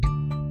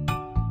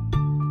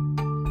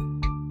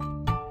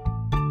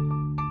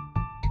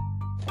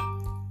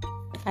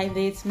Hi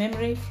there, it's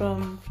Memory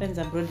from Friends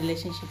Abroad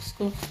Relationship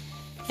School,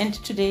 and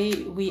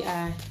today we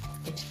are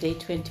at day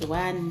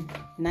 21,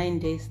 9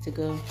 days to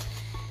go.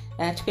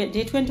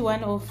 Day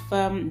 21 of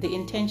the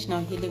intentional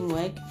healing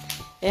work,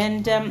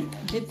 and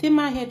the theme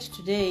I had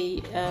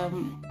today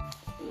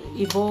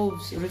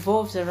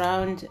revolves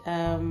around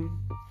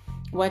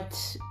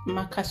what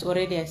Marcus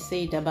already has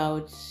said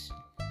about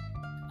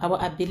our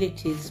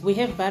abilities. We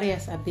have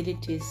various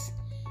abilities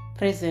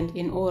present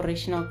in all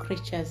rational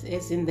creatures,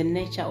 as in the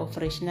nature of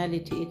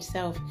rationality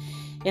itself,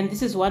 and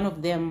this is one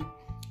of them.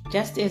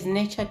 Just as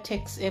nature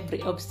takes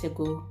every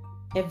obstacle,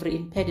 every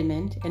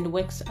impediment, and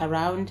works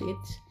around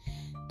it,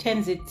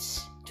 turns it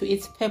to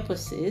its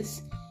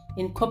purposes,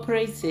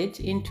 incorporates it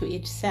into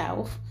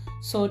itself,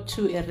 so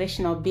too a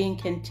rational being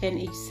can turn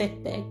each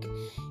setback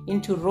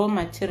into raw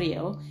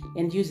material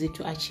and use it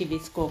to achieve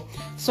its goal.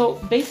 So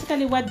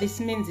basically what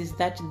this means is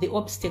that the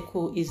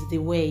obstacle is the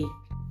way.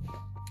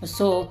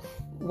 So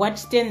what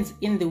stands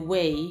in the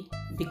way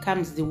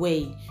becomes the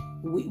way.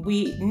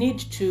 We need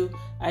to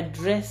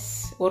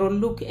address or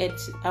look at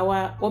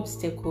our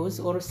obstacles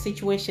or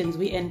situations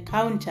we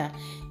encounter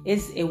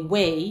as a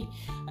way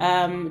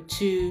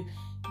to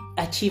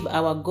achieve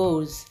our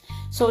goals.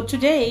 So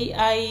today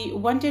I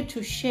wanted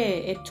to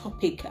share a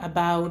topic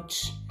about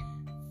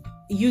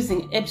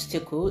using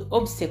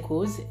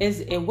obstacles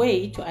as a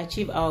way to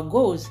achieve our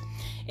goals.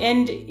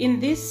 And in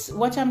this,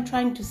 what I'm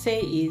trying to say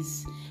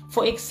is,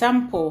 for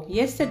example,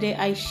 yesterday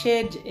I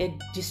shared a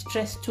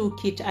distress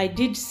toolkit. I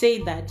did say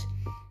that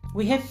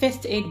we have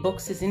first aid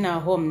boxes in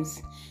our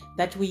homes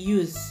that we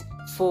use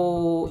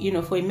for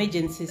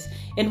emergencies,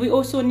 and we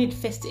also need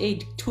first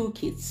aid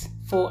toolkits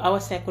for our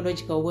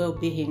psychological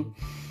well-being.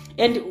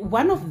 And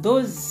one of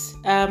those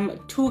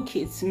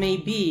toolkits may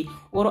be,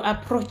 or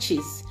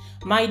approaches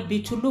might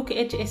be, to look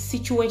at a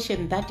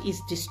situation that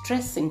is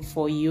distressing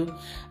for you.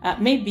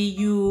 Maybe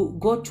you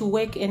go to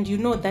work and you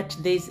know that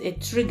there's a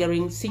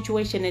triggering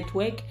situation at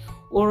work,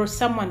 or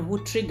someone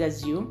who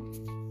triggers you.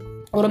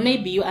 Or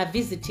maybe you are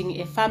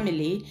visiting a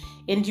family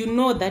and you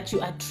know that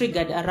you are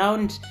triggered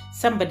around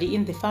somebody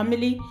in the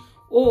family.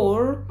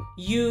 Or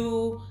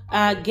you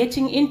are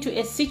getting into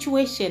a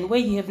situation where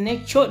you have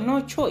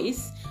no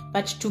choice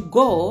but to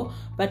go,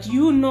 but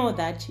you know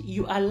that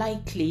you are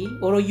likely,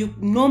 or you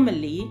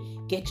normally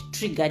get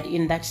triggered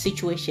in that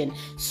situation.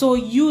 So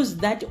use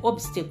that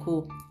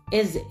obstacle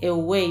as a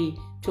way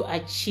to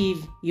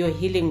achieve your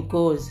healing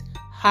goals.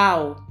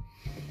 How?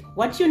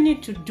 What you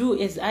need to do,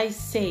 as I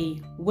say,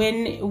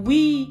 when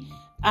we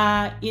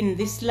are in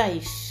this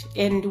life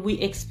and we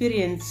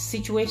experience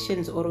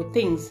situations or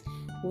things,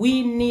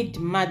 we need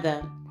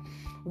mother.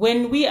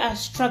 When we are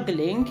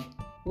struggling,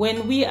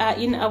 when we are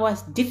in our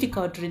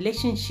difficult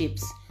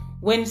relationships,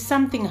 when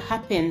something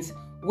happens,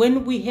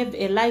 when we have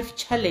a life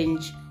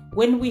challenge,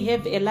 when we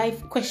have a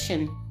life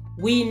question,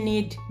 we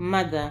need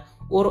mother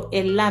or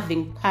a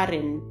loving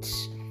parent.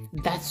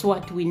 That's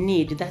what we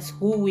need. That's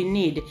who we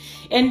need.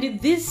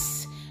 And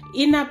this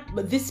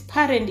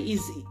parent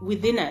is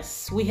within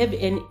us. We have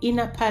an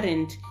inner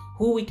parent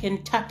who we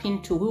can tap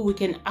into, who we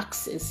can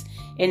access,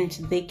 and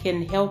they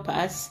can help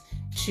us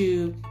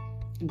to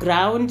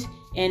ground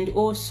and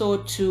also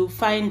to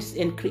find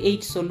and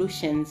create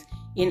solutions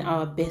in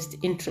our best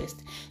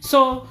interest.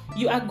 So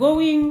you are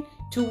going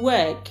to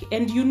work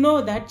and you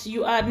know that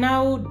you are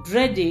now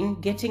dreading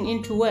getting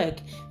into work.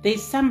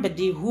 There's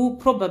somebody who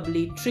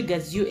probably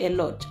triggers you a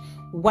lot.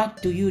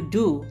 What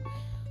do?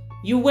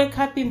 You wake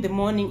up in the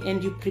morning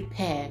and you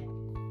prepare.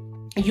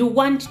 You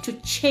want to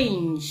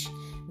change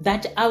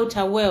that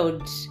outer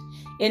world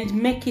and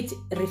make it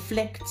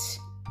reflect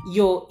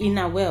your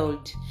inner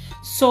world.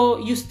 So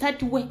you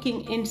start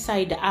working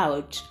inside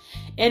out.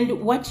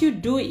 And what you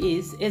do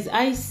is, as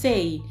I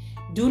say,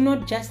 do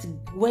not just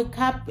wake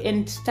up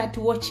and start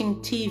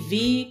watching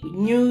TV,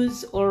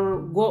 news,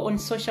 or go on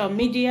social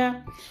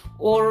media,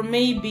 or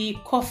maybe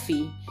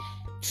coffee.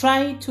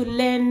 Try to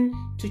learn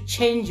to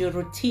change your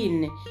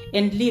routine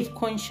and live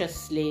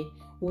consciously.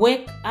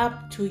 Wake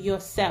up to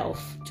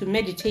yourself, to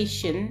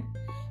meditation,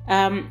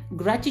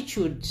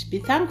 gratitude, be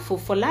thankful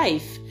for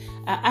life,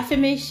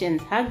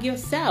 affirmations, hug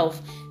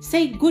yourself,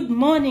 say good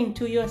morning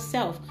to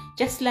yourself,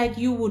 just like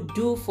you would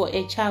do for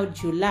a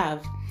child you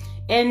love.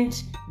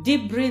 And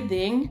deep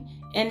breathing,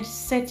 and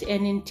set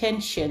an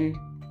intention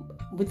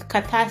with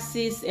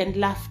catharsis and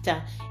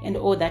laughter and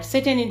all that.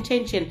 Set an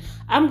intention.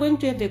 I'm going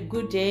to have a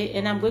good day,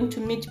 and I'm going to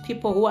meet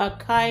people who are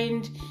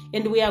kind,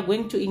 and we are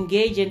going to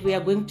engage, and we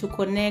are going to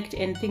connect,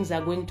 and things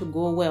are going to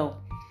go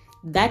well.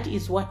 That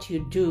is what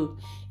you do.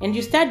 And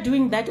you start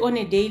doing that on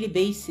a daily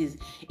basis.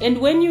 And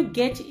when you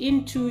get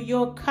into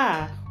your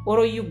car,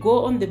 or you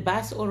go on the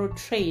bus or a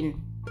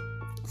train,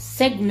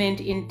 segment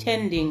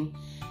intending,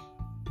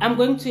 I'm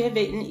going to have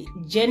a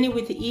journey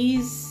with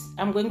ease.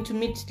 I'm going to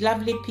meet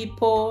lovely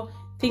people.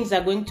 Things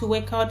are going to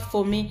work out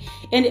for me.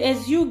 And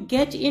as you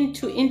get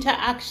into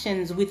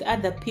interactions with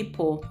other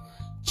people,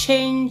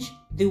 change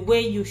the way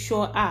you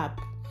show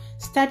up.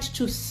 Start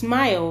to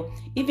smile,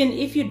 even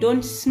if you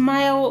don't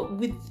smile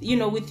with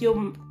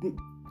your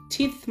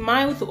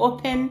mouth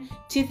open,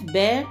 teeth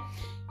bare.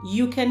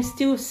 you can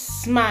still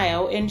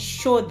smile and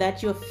show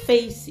that your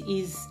face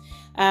is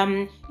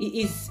at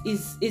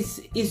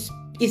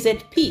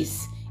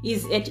peace,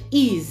 is at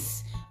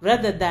ease,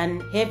 rather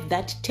than have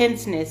that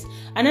tenseness.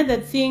 Another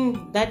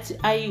thing that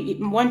I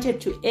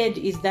wanted to add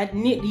is that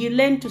you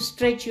learn to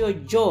stretch your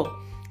jaw.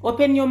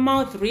 Open your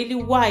mouth really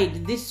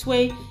wide, this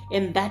way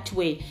and that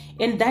way.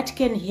 And that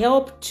can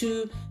help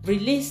to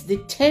release the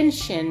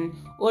tension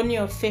on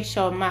your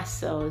facial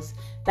muscles.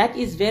 That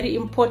is very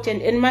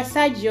important. And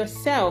massage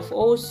yourself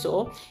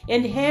also,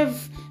 and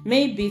have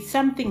maybe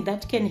something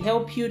that can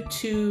help you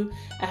to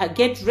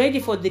get ready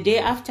for the day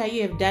after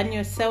you have done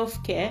your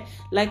self-care.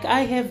 Like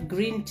I have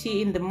green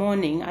tea in the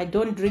morning. I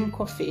don't drink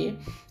coffee.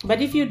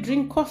 But if you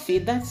drink coffee,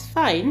 that's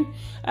fine.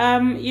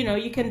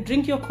 You can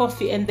drink your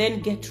coffee and then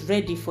get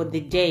ready for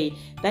the day.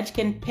 That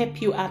can pep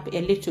you up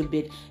a little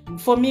bit.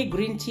 For me,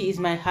 green tea is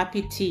my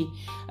happy tea.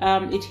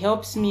 It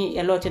helps me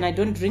a lot, and I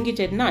don't drink it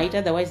at night,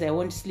 otherwise I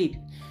won't sleep.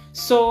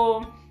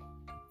 So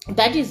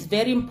that is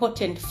very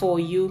important for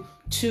you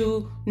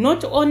to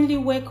not only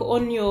work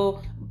on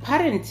your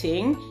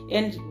parenting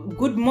and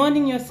good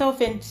morning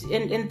yourself and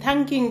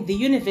thanking the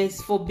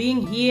universe for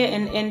being here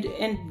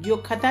and your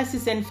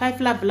catharsis and 5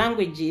 love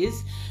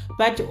languages,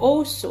 but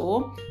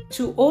also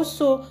to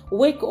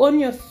work on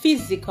your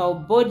physical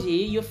body,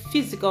 your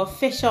physical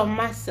facial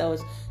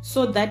muscles,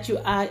 so that you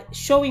are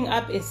showing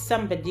up as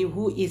somebody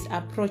who is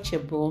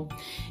approachable.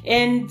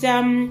 And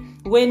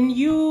when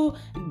you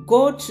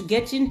go to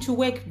get into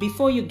work,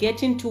 before you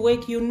get into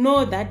work, you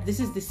know that this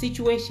is the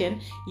situation.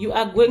 You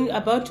are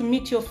about to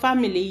meet your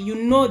family. You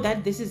know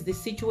that this is the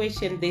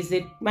situation. There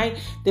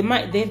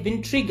have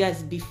been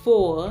triggers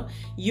before.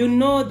 You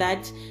know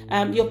that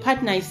your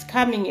partner is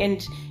coming,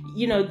 and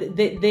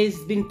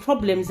there's been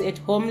problems at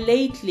home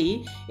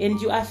lately, and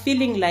you are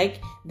feeling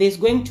like there's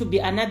going to be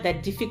another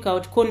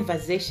difficult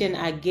conversation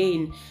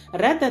again.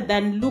 Rather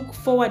than look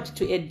forward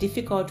to a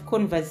difficult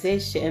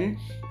conversation,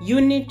 you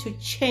need to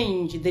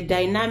change the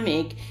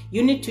dynamic.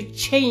 You need to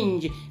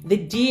change the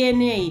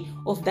DNA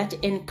of that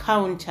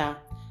encounter.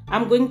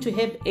 I'm going to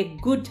have a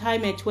good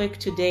time at work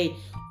today.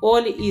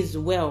 All is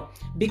well.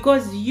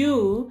 Because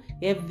you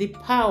have the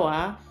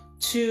power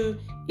to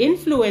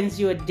influence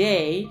your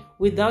day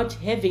without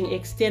having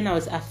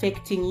externals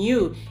affecting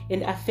you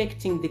and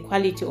affecting the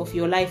quality of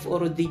your life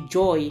or the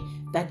joy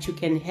that you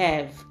can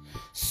have.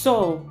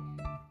 So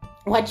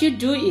what you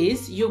do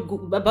is, you're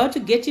about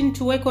to get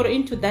into work or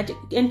into that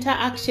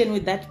interaction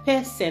with that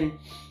person.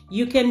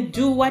 You can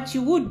do what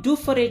you would do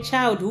for a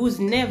child who's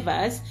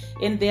nervous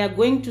and they are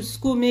going to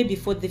school maybe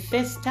for the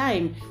first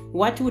time.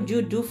 What would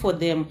you do for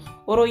them?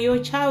 Or your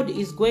child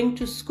is going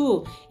to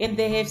school and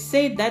they have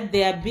said that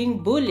they are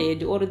being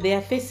bullied or they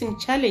are facing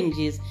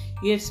challenges.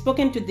 You have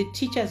spoken to the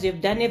teachers, you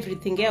have done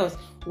everything else.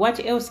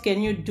 What else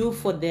can you do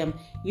for them?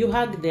 You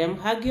hug them,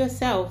 hug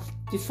yourself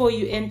before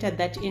you enter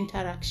that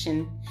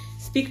interaction.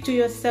 Speak to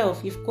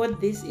yourself. You've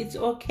got this. It's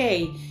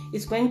okay.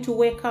 It's going to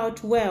work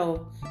out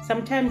well.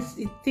 Sometimes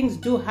things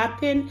do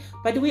happen,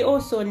 but we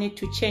also need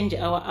to change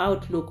our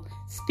outlook.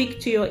 Speak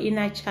to your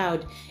inner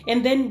child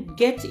and then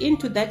get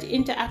into that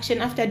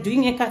interaction after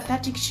doing a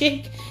cathartic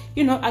shake.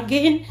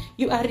 Again,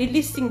 you are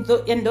releasing the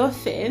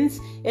endorphins,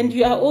 and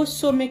you are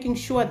also making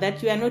sure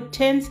that you are not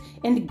tense,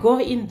 and go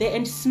in there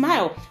and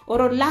smile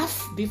or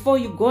laugh before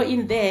you go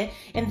in there,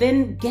 and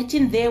then get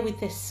in there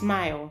with a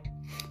smile.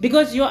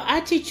 Because your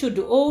attitude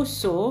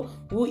also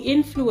will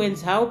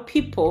influence how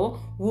people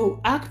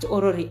will act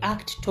or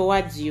react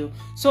towards you.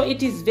 So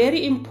it is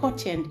very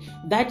important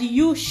that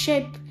you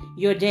shape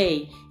your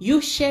day,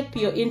 you shape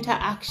your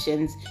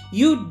interactions,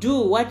 you do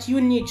what you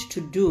need to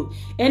do,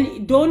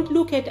 and don't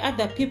look at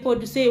other people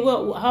to say,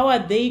 well, how are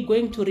they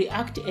going to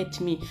react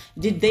at me?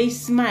 Did they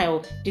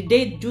smile? Did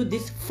they do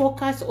this?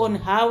 Focus on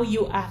how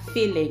you are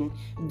feeling.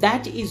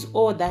 That is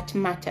all that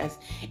matters.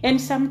 And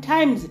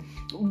sometimes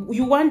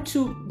you want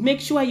to make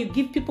sure you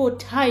give people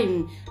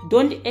time.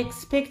 Don't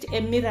expect a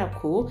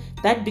miracle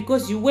that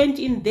because you went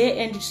in there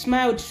and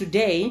smiled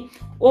today,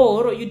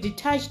 or you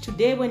detached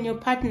today when your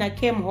partner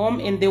came home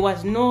and there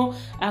was no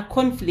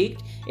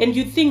conflict, and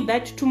you think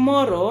that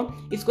tomorrow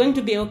it's going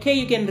to be okay,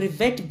 you can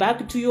revert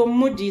back to your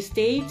moody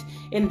state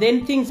and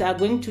then things are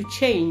going to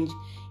change.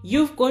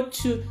 You've got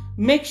to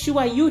make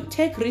sure you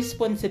take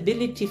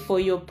responsibility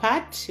for your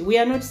part. We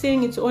are not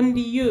saying it's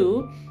only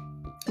you,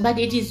 but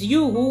it is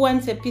you who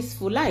wants a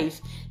peaceful life.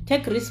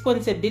 Take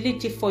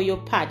responsibility for your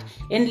part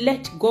and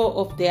let go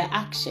of their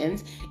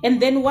actions. And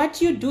then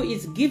what you do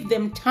is give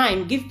them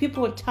time, give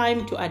people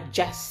time to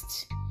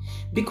adjust.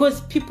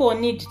 Because people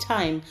need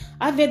time.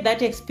 I've had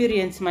that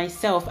experience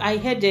myself. I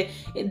had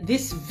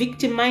this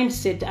victim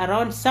mindset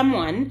around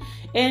someone,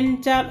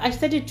 and I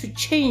started to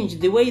change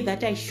the way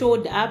that I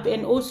showed up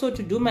and also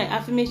to do my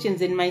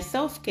affirmations and my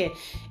self-care.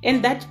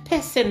 And that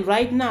person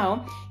right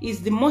now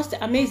is the most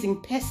amazing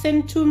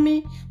person to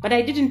me, but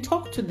I didn't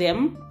talk to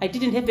them. I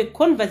didn't have a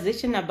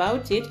conversation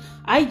about it.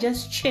 I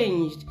just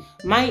changed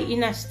my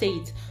inner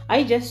state.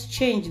 I just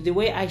changed the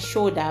way I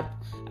showed up.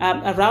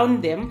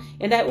 around them.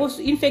 And I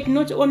also, in fact,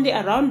 not only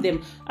around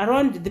them,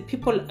 around the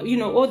people,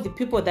 all the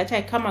people that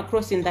I come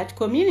across in that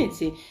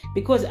community,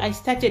 because I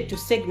started to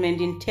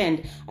segment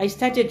intent. I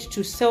started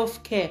to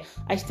self-care.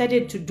 I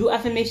started to do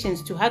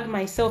affirmations, to hug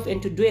myself,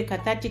 and to do a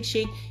cathartic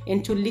shake,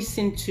 and to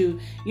listen to,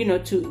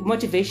 to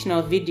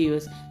motivational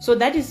videos. So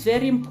that is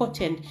very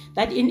important,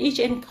 that in each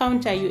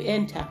encounter you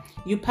enter,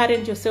 you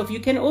parent yourself. You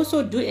can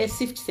also do a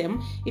sift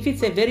SEM. If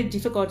it's a very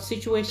difficult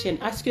situation,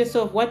 ask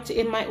yourself,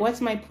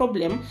 what's my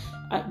problem?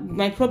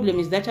 My problem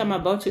is that I'm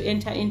about to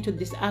enter into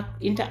this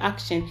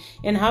interaction,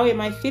 and how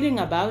am I feeling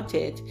about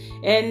it,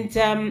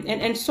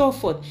 and so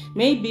forth.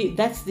 Maybe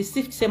that's the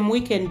sift SEM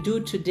we can do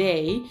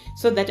today,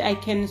 so that I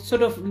can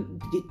sort of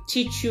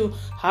teach you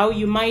how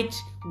you might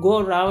go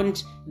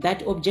around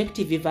that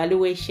objective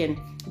evaluation.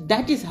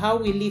 That is how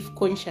we live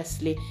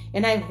consciously,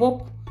 and I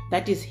hope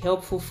that is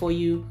helpful for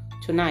you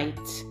tonight.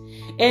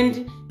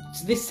 And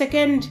the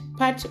second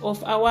part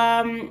of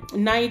our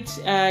night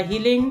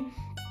healing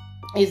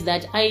is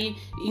that I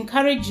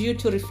encourage you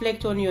to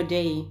reflect on your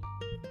day.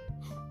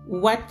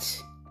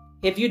 What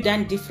have you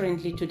done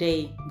differently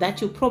today that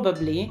you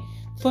probably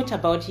thought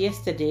about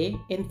yesterday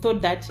and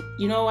thought that,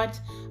 you know what,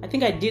 I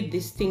think I did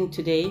this thing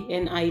today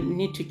and I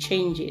need to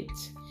change it?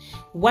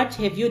 What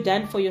have you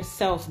done for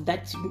yourself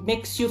that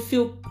makes you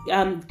feel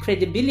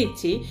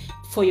credibility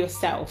for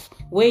yourself,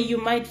 where you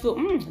might feel,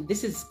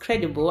 this is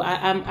credible,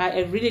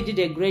 I really did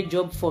a great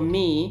job for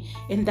me,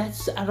 and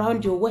that's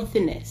around your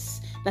worthiness.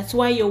 That's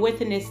why your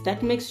worthiness,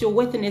 that makes your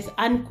worthiness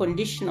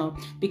unconditional,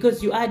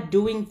 because you are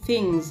doing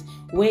things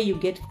where you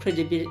get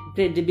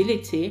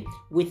credibility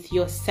with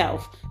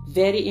yourself.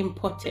 Very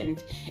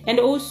important. And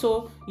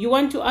also, you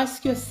want to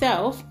ask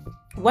yourself,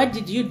 what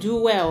did you do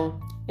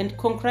well? And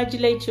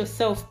congratulate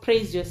yourself,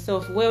 praise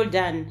yourself. Well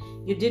done.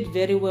 You did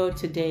very well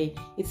today.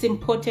 It's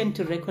important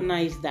to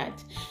recognize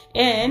that.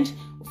 And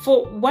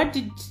for what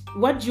do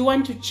you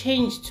want to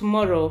change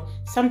tomorrow?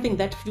 Something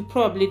that you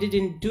probably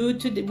didn't do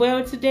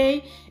well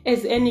today.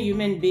 As any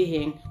human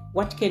being,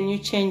 what can you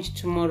change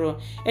tomorrow?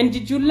 And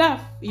did you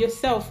love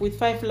yourself with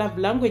 5 love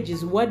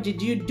languages? What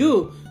did you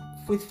do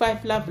with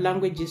 5 love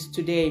languages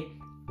today?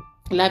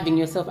 Loving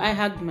yourself. I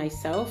hugged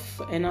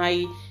myself, and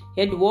I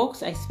had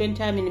walks. I spent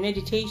time in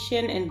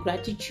meditation and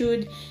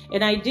gratitude,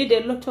 and I did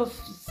a lot of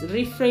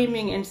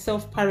reframing and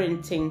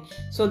self-parenting.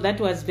 So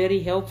that was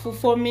very helpful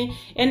for me.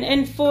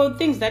 And for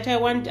things that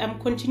I'm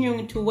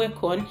continuing to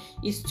work on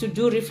is to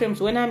do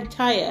reframes. When I'm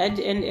tired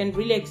and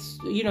really,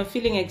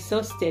 feeling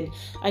exhausted,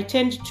 I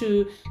tend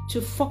to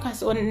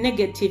focus on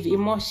negative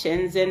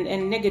emotions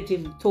and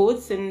negative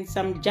thoughts and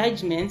some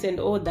judgments and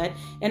all that.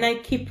 And I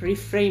keep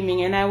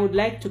reframing, and I would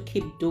like to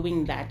keep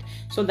doing that.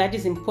 So that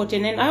is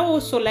important. And I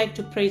also like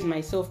to praise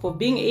myself for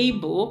being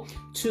able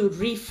to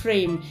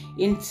reframe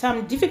in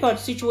some difficult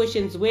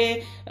situations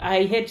where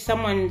I had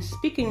someone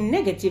speaking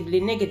negatively,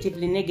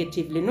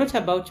 not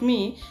about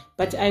me,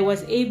 but I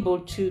was able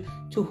to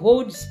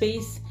hold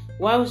space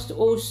whilst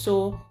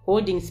also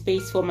holding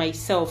space for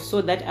myself,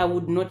 so that I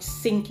would not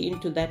sink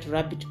into that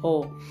rabbit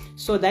hole.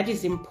 So that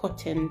is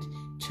important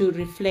to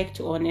reflect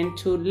on, and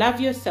to love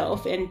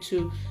yourself, and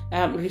to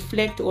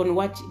reflect on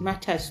what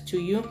matters to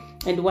you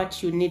and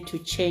what you need to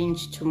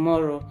change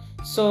tomorrow.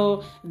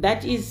 So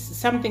that is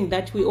something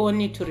that we all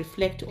need to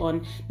reflect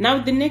on. Now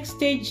the next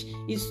stage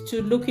is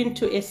to look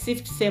into a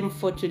sift SEM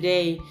for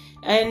today.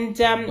 And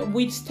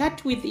we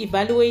start with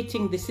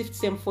evaluating the sift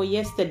SEM for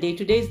yesterday.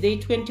 Today is day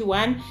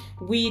 21.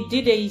 We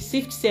did a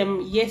sift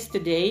SEM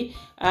yesterday.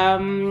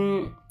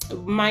 The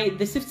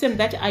sift SEM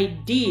that I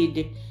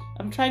did,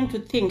 I'm trying to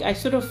think. I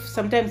sort of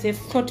sometimes have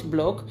thought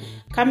block,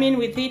 come in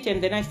with it,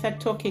 and then I start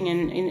talking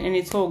and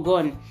it's all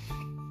gone.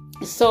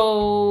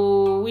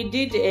 So we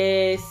did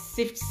a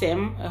sift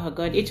SEM. Oh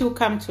God, it will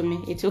come to me.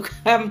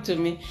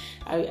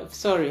 I'm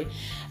sorry.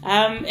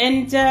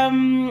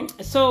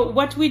 So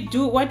what we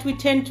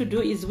tend to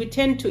do is we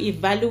tend to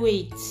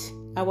evaluate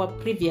our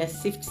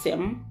previous sift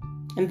SEM.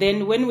 And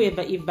then when we have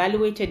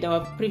evaluated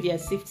our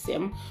previous sift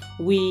SEM,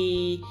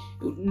 we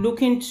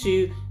look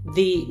into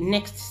the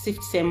next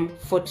sift SEM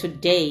for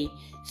today.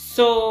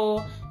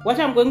 So what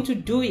I'm going to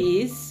do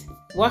is,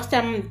 whilst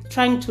I'm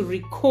trying to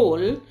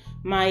recall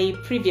my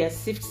previous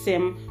sift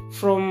SEM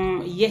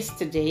from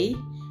yesterday,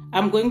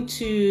 I'm going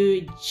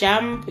to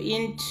jump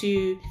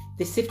into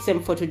the sift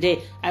SEM for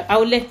today.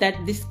 I'll let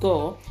this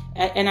go,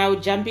 and I'll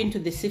jump into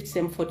the sift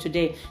SEM for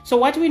today. So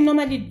what we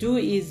normally do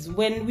is,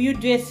 when we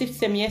do a sift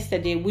SEM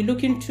yesterday, we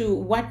look into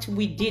what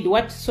we did,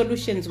 what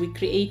solutions we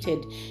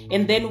created,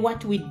 and then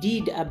what we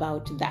did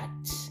about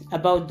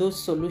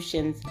those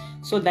solutions.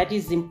 So that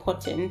is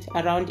important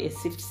around a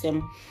sift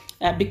SEM,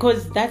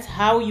 because that's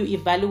how you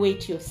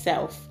evaluate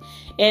yourself.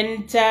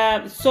 And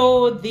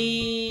so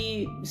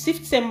the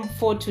sift SEM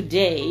for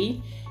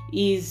today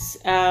is,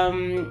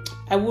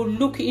 I will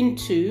look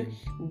into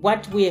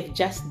what we have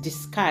just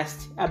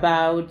discussed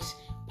about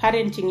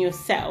parenting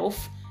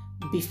yourself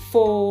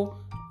before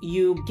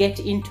you get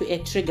into a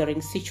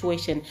triggering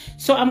situation.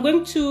 So I'm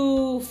going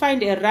to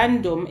find a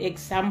random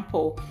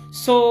example.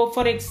 So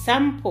for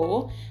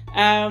example,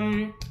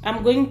 I'm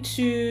going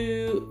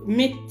to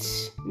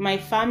meet my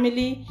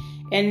family,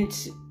 and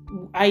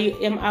I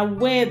am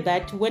aware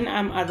that when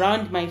I'm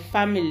around my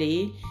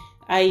family,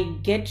 I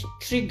get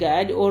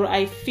triggered or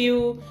I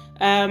feel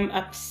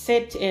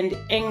upset and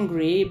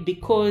angry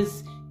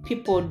because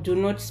people do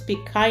not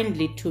speak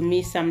kindly to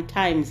me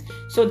sometimes.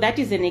 So that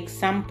is an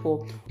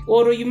example.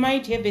 Or you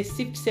might have a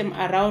system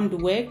around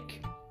work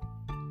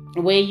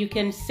where you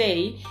can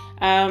say,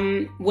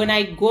 when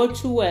I go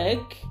to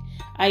work,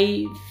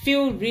 I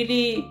feel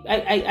really,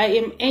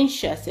 I am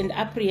anxious and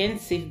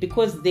apprehensive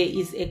because there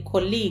is a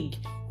colleague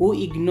who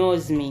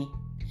ignores me.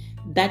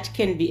 That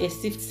can be a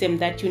system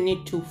that you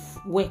need to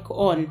work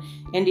on,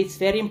 and it's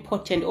very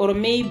important. Or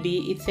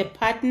maybe it's a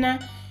partner.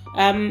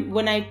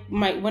 When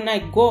I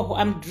go,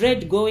 I'm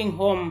dread going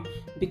home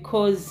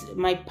because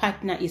my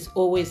partner is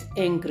always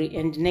angry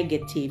and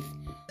negative.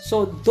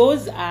 So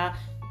those are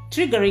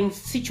triggering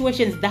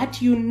situations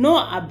that you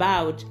know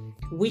about,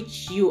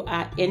 which you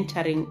are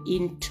entering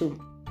into.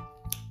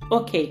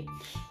 Okay,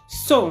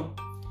 so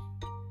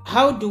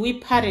how do we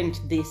parent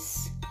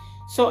this?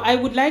 So I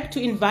would like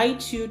to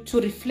invite you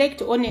to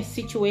reflect on a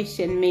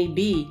situation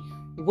maybe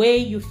where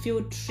you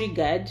feel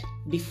triggered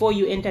before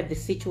you enter the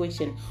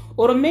situation.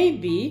 Or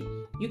maybe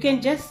you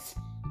can just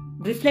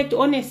reflect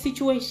on a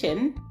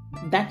situation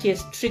that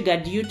has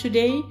triggered you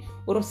today,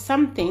 or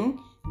something,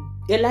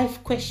 a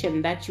life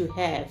question that you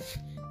have.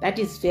 That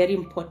is very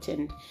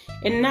important.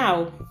 And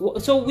now,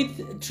 so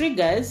with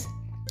triggers,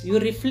 you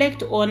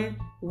reflect on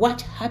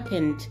what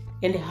happened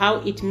and how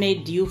it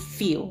made you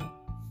feel.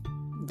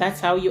 That's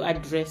how you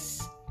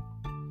address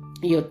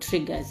your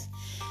triggers.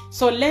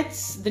 So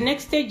the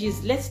next stage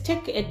is let's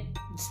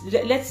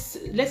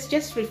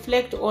just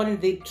reflect on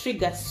the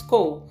trigger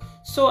score.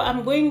 So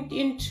I'm going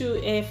into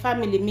a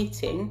family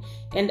meeting,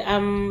 and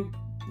I'm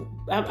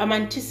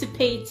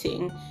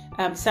anticipating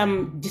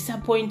some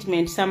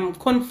disappointment, some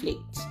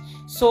conflict.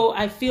 So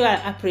I feel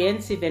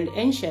apprehensive and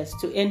anxious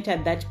to enter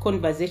that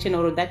conversation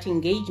or that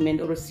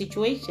engagement or a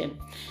situation.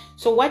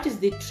 So what is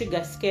the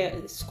trigger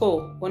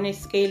score on a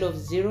scale of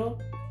 0,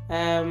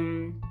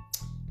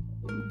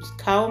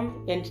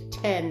 calm, and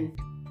 10,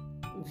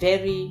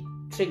 very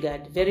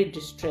triggered, very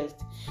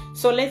distressed?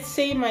 So let's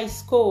say my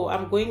score,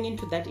 I'm going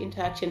into that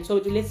interaction. So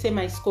let's say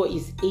my score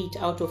is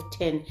 8 out of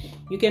 10.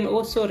 You can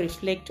also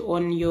reflect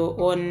on your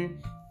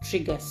own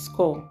trigger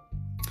score.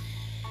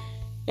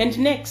 And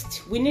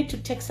next, we need to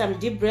take some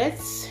deep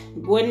breaths.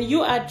 When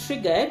you are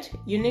triggered,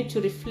 you need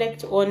to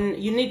reflect on,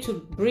 you need to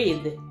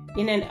breathe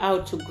in and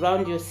out to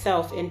ground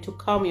yourself and to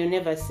calm your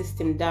nervous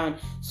system down.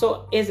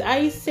 So as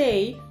I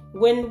say,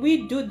 when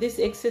we do these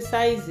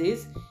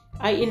exercises,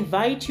 I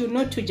invite you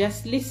not to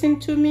just listen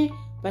to me,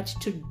 but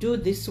to do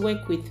this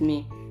work with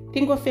me.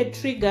 Think of a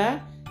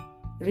trigger,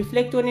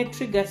 reflect on a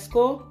trigger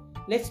score.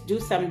 Let's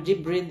do some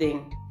deep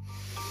breathing.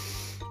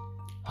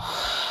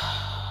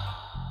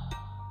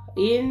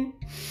 In,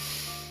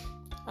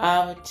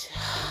 out,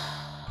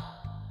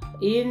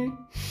 in,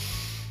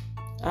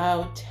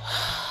 out,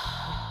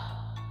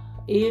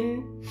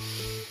 in,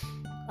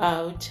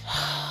 out.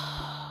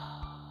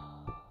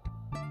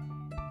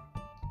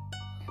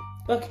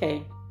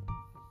 Okay.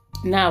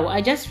 Now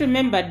I just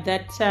remembered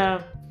that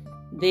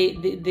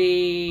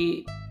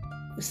the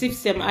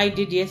system I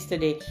did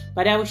yesterday,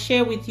 but I will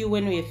share with you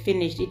when we have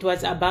finished. It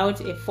was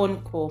about a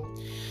phone call.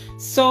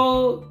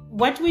 So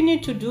what we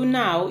need to do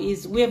now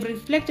is we have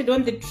reflected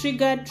on the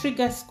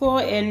trigger score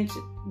and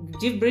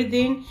deep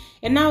breathing.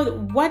 And now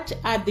what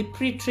are the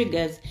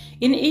pre-triggers?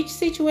 In each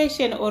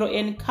situation or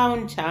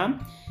encounter,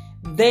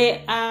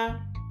 there are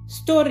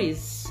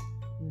stories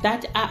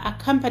that are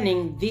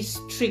accompanying this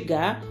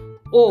trigger,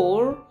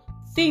 or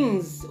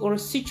things or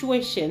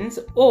situations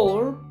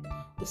or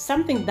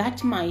something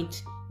that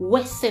might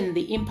worsen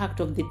the impact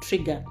of the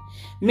trigger.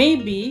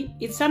 Maybe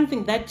it's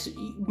something that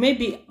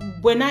maybe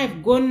when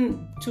I've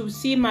gone to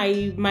see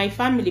my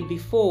family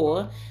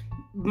before,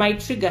 my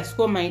trigger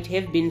score might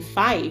have been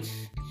 5,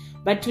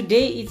 but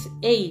today it's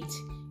 8.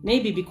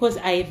 Maybe because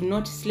I have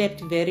not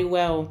slept very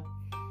well.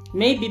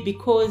 Maybe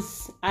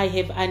because I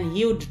have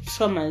unhealed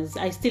traumas.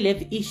 I still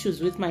have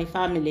issues with my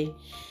family.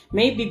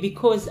 Maybe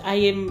because I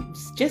am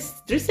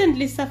just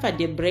recently suffered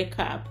a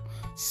breakup.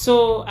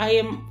 So I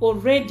am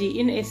already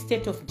in a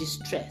state of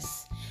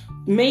distress.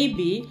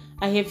 Maybe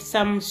I have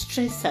some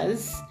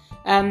stressors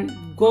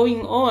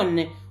going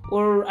on,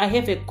 or I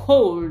have a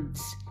cold,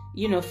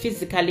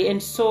 physically.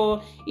 And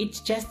so it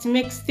just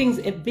makes things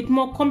a bit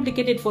more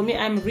complicated for me.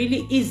 I'm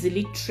really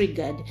easily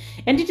triggered.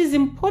 And it is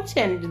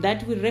important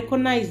that we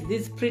recognize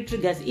these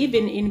pre-triggers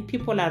even in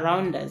people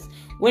around us.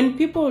 When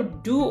people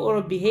do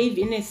or behave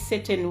in a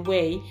certain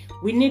way,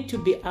 we need to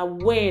be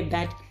aware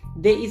that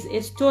there is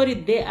a story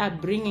they are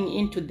bringing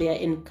into their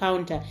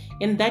encounter.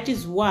 And that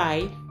is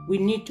why we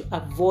need to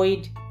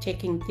avoid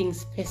taking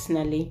things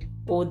personally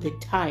all the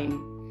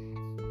time.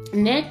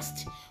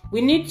 Next,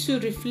 we need to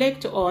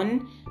reflect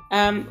on,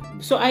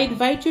 so I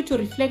invite you to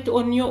reflect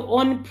on your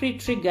own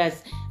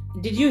pre-triggers.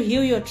 Did you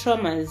heal your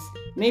traumas?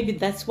 Maybe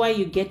that's why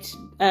you get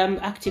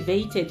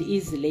activated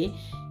easily.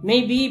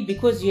 Maybe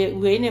because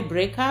we're in a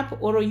breakup,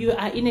 or you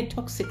are in a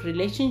toxic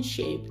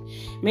relationship.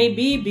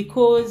 Maybe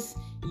because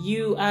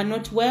you are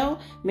not well.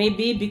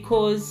 Maybe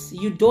because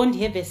you don't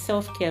have a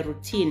self-care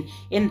routine.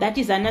 And that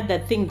is another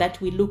thing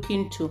that we look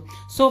into.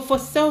 So for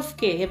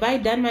self-care, have I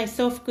done my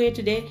self-care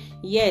today?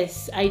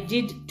 Yes, I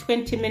did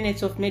 20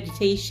 minutes of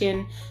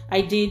meditation.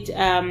 I did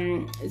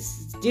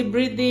deep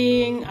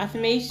breathing,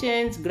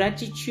 affirmations,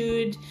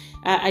 gratitude.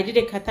 I did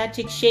a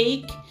cathartic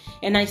shake.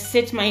 And I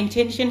set my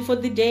intention for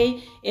the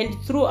day. And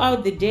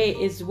throughout the day,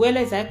 as well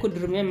as I could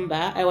remember,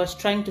 I was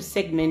trying to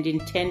segment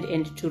intent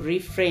and to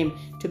reframe,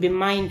 to be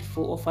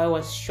mindful of how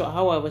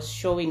I was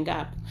showing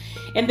up.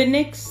 And the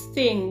next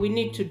thing we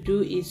need to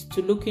do is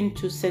to look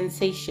into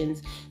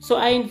sensations. So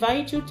I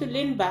invite you to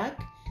lean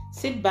back,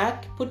 sit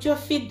back, put your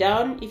feet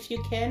down if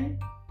you can,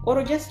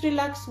 or just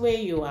relax where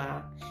you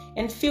are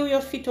and feel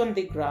your feet on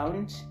the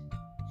ground,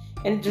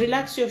 and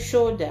relax your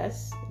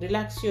shoulders,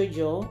 relax your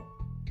jaw.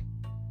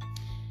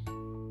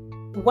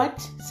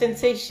 What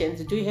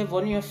sensations do you have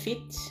on your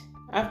feet?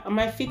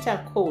 My feet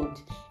are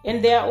cold,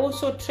 and they are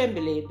also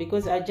trembly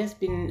because I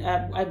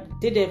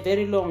did a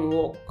very long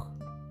walk.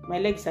 My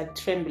legs are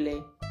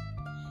trembly,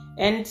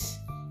 and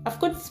I've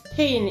got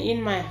pain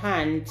in my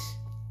hand.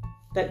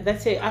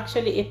 That's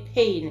actually a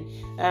pain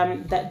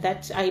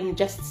that I'm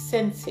just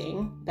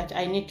sensing that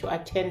I need to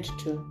attend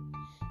to.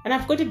 And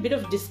I've got a bit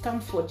of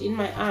discomfort in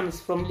my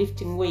arms from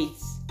lifting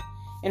weights,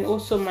 and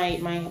also my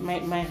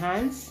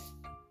hands.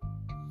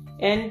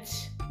 And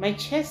my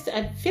chest,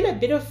 I feel a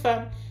bit of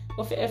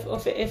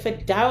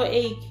a dull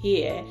ache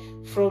here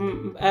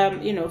from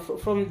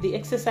from the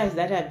exercise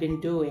that I've been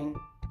doing.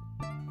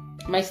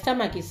 My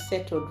stomach is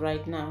settled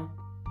right now,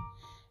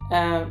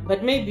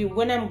 but maybe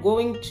when I'm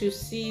going to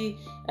see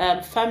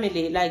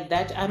family like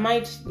that, I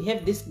might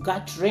have this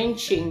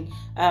gut-wrenching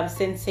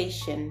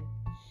sensation.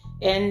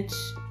 And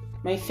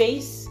my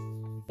face,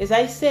 as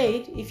I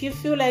said, if you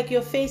feel like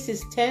your face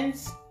is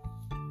tense,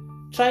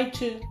 try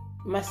to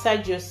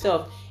massage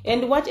yourself,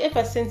 and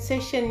whatever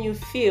sensation you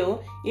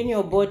feel in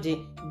your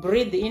body,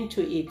 breathe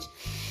into it.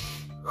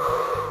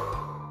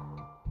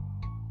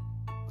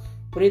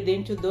 Breathe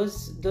into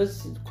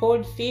those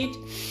cold feet.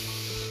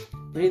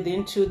 Breathe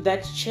into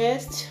that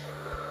chest.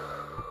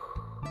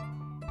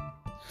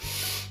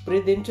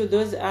 Breathe into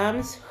those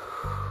arms.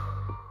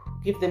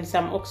 Give them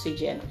some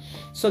oxygen.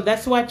 So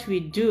that's what we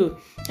do.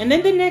 And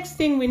then the next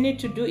thing we need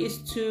to do is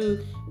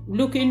to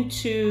look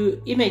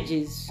into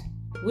images.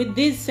 With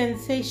these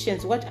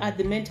sensations, what are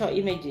the mental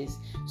images?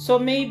 So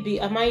maybe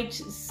I might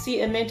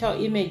see a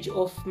mental image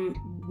of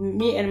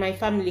me and my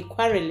family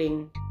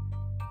quarreling.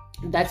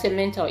 That's a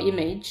mental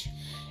image.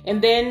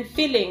 And then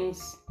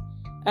feelings.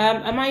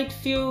 I might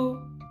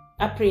feel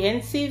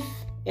apprehensive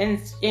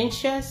and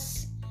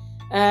anxious,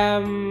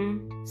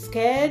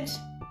 scared,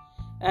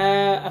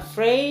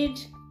 afraid,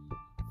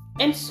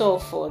 and so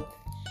forth.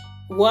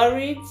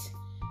 Worried.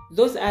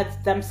 Those are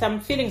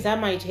some feelings I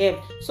might have.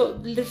 So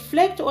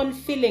reflect on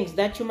feelings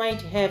that you might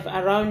have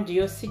around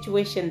your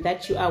situation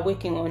that you are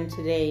working on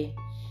today.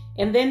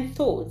 And then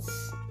thoughts.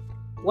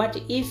 What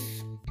if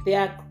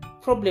there are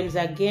problems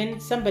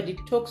again? Somebody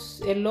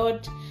talks a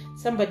lot.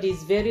 Somebody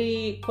is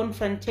very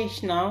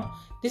confrontational.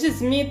 This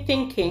is me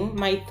thinking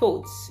my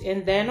thoughts,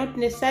 and they're not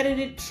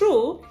necessarily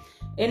true.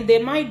 And they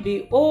might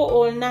be all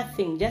or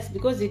nothing. Just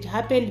because it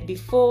happened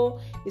before,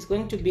 it's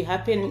going to be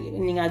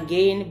happening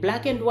again.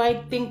 Black and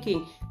white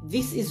thinking.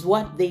 This is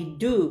what they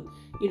do.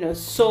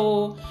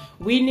 So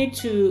we need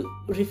to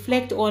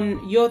reflect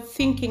on your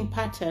thinking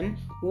pattern.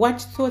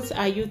 What thoughts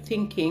are you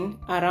thinking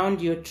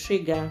around your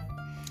trigger?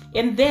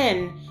 And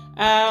then,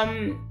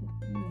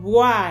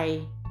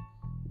 why?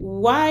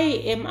 Why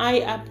am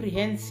I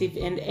apprehensive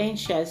and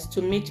anxious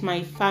to meet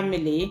my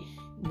family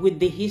with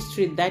the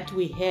history that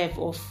we have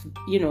of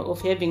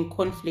having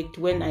conflict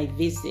when I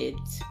visit?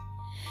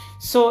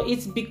 So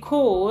it's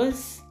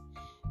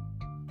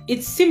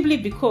simply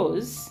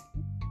because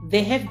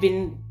there have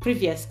been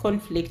previous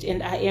conflict,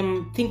 and I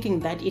am thinking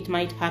that it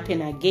might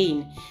happen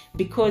again,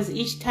 because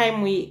each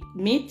time we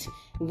meet,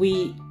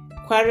 we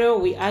quarrel,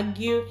 we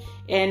argue,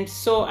 and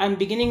so I'm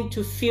beginning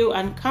to feel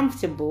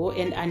uncomfortable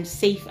and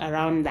unsafe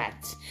around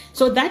that.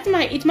 So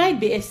it might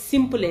be as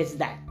simple as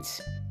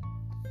that.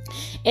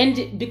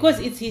 And because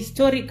it's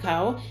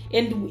historical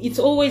and it's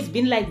always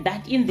been like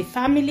that in the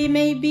family,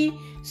 maybe,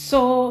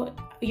 so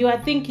you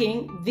are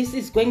thinking this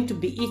is going to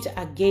be it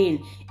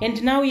again,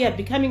 and now you are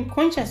becoming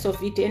conscious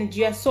of it, and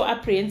you are so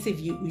apprehensive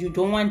you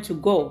don't want to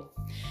go.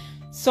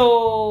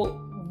 So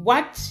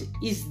what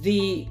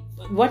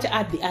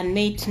are the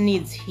unmet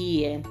needs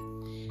here?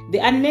 The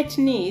unmet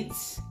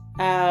needs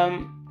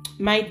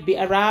might be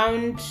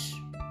around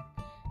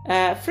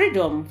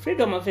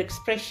freedom of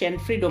expression,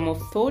 freedom of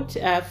thought,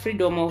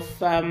 freedom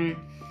of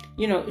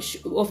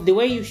of the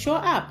way you show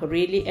up,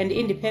 really, and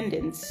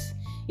independence.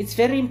 It's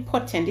very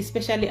important,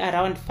 especially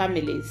around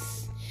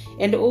families.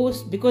 And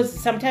also because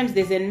sometimes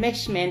there's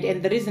enmeshment,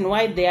 and the reason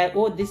why there are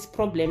all these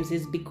problems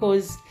is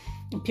because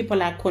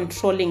people are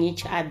controlling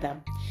each other.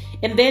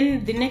 And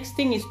then the next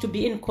thing is to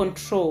be in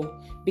control.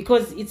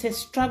 because it's a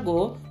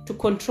struggle to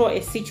control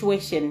a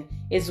situation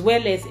as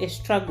well as a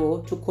struggle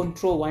to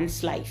control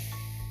one's life.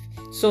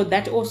 So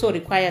that also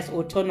requires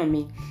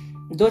autonomy.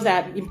 Those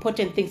are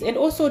important things. And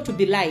also to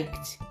be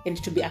liked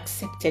and to be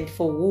accepted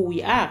for who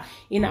we are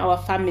in our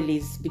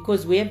families,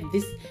 because we have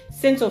this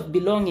sense of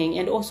belonging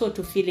and also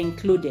to feel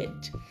included.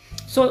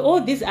 So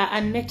all these are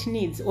unmet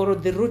needs, or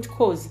the root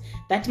cause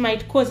that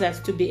might cause us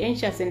to be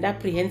anxious and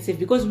apprehensive,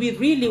 because we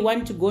really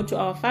want to go to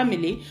our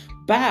family,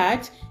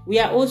 but we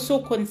are also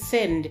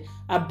concerned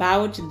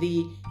about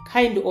the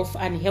kind of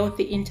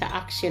unhealthy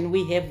interaction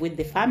we have with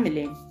the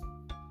family.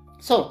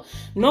 So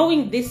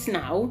knowing this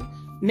now,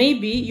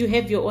 maybe you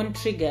have your own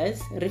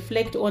triggers.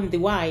 Reflect on the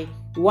why.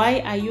 Why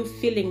are you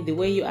feeling the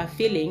way you are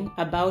feeling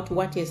about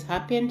what has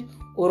happened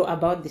or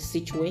about the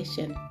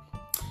situation?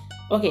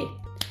 Okay,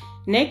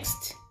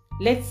 next,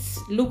 let's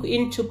look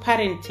into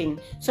parenting.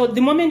 So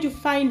the moment you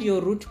find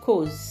your root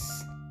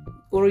cause,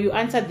 or you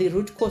answer the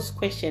root cause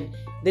question,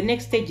 the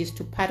next stage is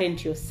to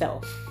parent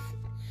yourself,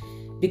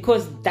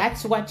 because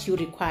that's what you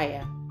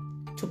require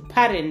to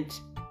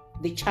parent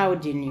the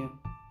child in you.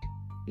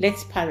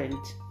 Let's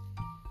parent.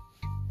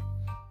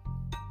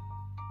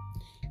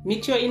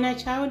 Meet your inner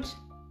child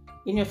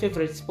in your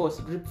favorite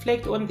sports.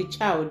 Reflect on the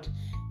child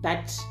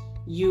that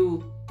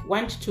you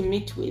want to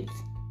meet with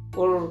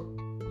or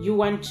you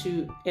want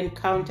to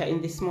encounter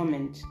in this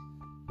moment.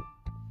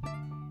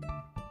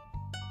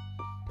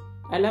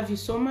 I love you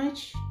so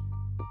much,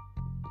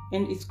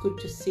 and it's good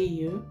to see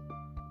you.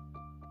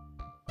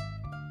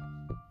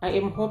 I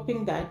am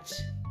hoping that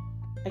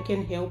I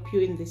can help you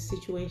in this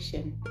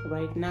situation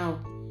right now.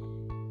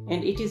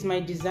 And it is my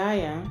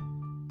desire,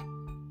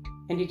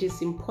 and it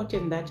is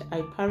important that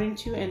I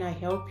parent you and I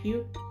help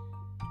you.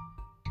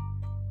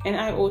 And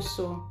I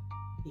also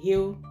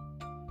heal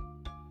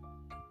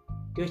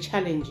your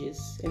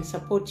challenges and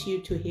support you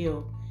to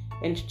heal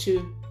and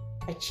to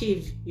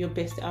achieve your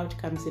best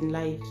outcomes in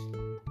life.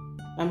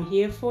 I'm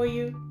here for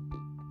you,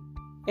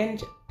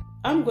 and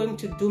I'm going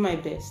to do my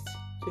best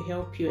to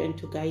help you and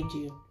to guide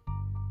you,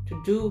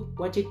 to do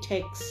what it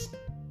takes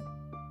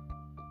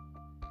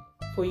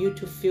for you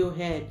to feel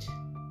heard,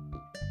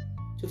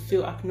 to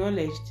feel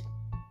acknowledged,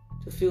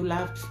 to feel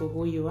loved for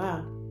who you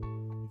are.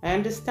 I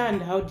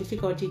understand how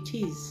difficult it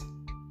is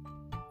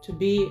to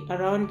be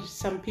around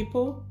some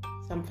people,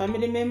 some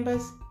family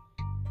members,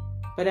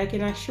 but I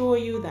can assure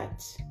you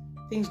that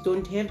things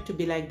don't have to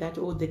be like that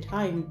all the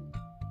time.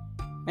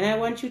 And I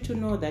want you to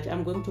know that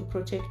I'm going to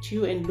protect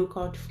you and look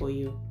out for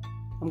you.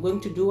 I'm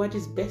going to do what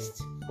is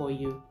best for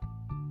you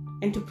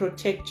and to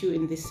protect you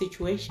in this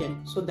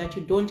situation, so that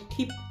you don't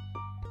keep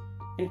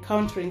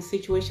encountering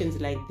situations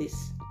like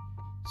this,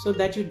 so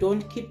that you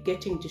don't keep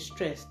getting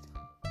distressed,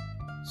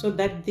 so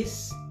that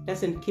this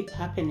doesn't keep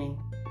happening.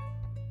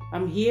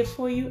 I'm here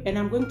for you, and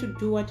I'm going to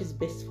do what is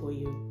best for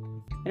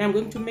you. And I'm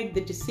going to make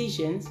the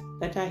decisions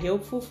that are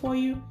helpful for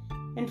you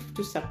and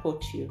to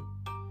support you.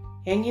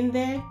 Hang in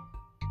there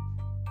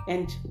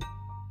and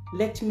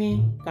let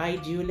me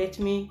guide you, let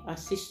me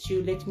assist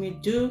you, let me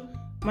do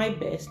my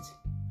best.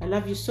 I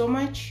love you so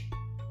much,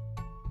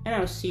 and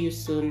I'll see you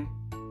soon.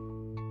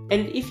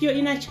 And if your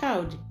inner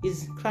child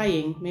is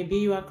crying, maybe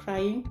you are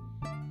crying,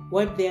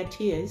 wipe their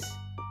tears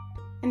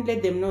and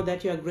let them know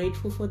that you are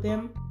grateful for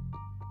them,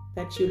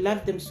 that you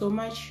love them so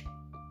much,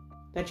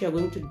 that you are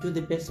going to do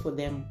the best for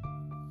them.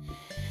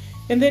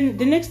 And then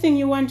the next thing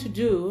you want to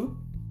do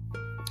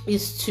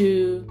is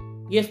you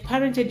have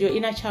parented your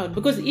inner child,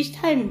 because each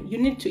time you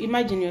need to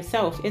imagine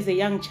yourself as a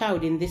young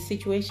child in this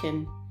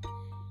situation.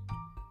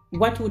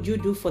 What would you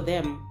do for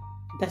them?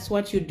 That's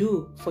what you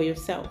do for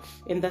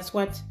yourself, and that's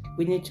what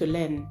we need to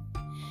learn.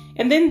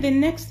 And then the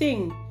next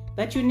thing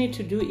that you need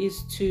to do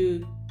is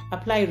to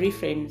apply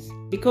reframes,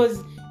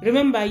 because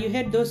remember, you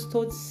had those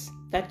thoughts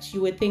that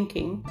you were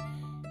thinking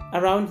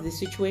around the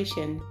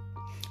situation.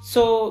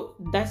 So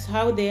that's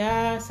how they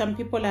are. Some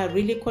people are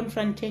really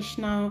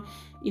confrontational,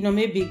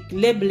 maybe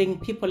labeling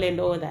people and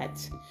all that.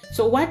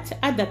 So what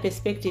other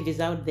perspective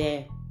is out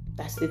there?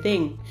 That's the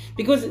thing.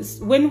 Because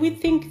when we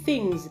think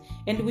things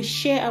and we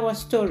share our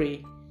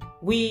story,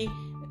 we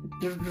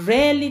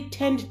rarely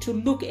tend to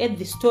look at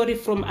the story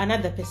from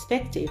another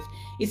perspective.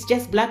 It's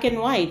just black and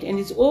white, and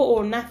it's all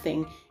or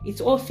nothing.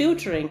 It's all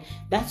filtering.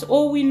 That's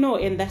all we know,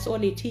 and that's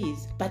all it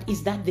is. But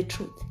is that the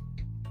truth?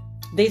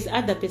 There's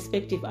other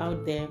perspective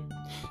out there.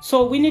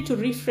 So we need to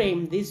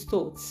reframe these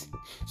thoughts.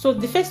 So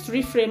the first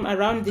reframe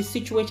around this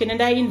situation,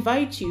 and I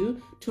invite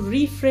you to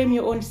reframe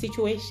your own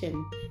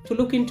situation, to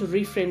look into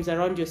reframes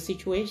around your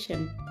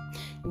situation.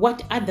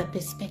 What other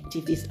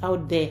perspective is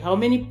out there? How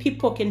many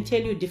people can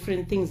tell you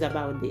different things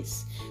about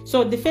this?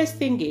 So the first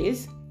thing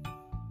is,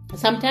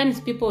 sometimes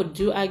people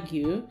do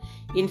argue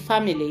in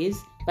families,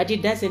 but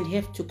it doesn't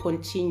have to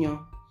continue.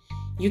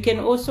 You can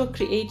also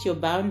create your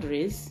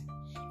boundaries,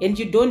 and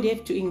you don't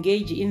have to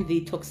engage in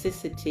the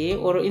toxicity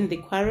or in the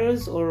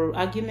quarrels or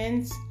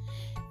arguments.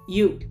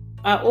 You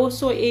are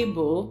also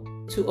able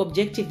to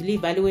objectively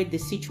evaluate the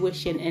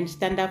situation and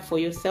stand up for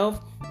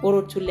yourself,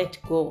 or to let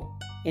go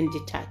and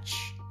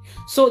detach.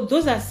 So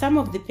those are some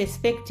of the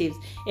perspectives.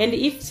 And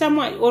if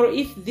someone, or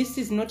if this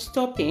is not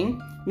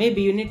stopping,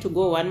 maybe you need to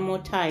go one more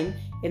time,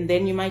 and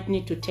then you might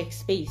need to take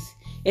space.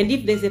 And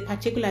if there's a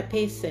particular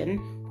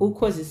person who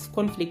causes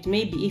conflict,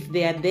 maybe if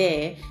they are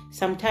there,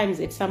 sometimes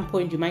at some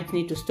point you might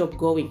need to stop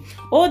going.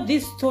 All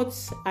these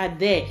thoughts are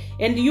there,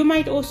 and you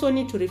might also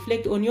need to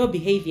reflect on your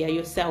behavior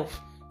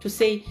yourself, to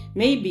say,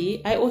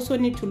 maybe I also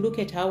need to look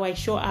at how I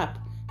show up,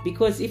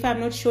 because if I'm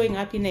not showing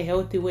up in a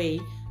healthy way,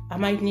 I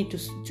might need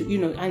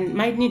I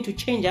might need to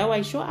change how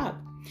I show up,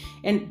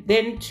 and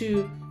then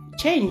to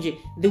change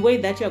the way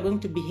that you are going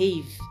to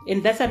behave.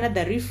 And that's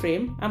another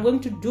reframe. I'm going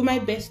to do my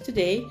best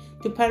today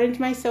to parent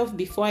myself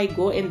before I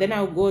go, and then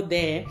I'll go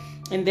there,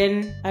 and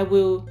then I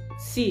will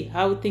see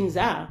how things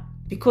are,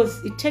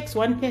 because it takes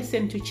one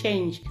person to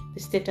change the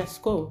status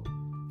quo.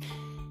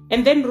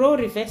 And then role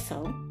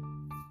reversal.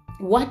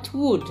 What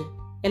would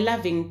a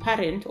loving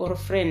parent or a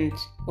friend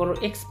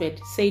or expert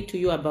say to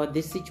you about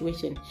this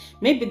situation?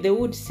 Maybe they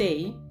would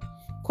say,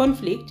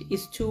 conflict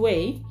is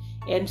two-way,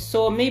 and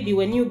so maybe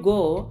when you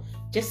go,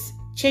 just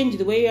change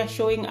the way you are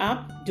showing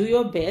up, do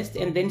your best,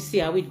 and then see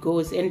how it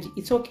goes. And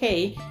it's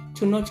okay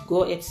to not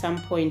go at some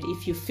point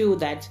if you feel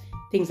that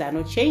things are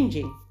not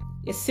changing.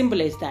 As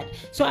simple as that.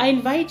 So I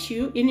invite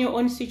you in your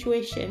own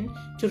situation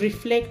to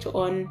reflect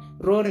on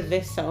role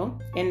reversal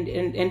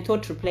and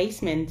thought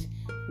replacement.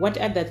 What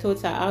other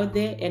thoughts are out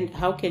there, and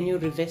how can you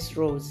reverse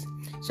roles?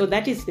 So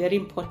that is very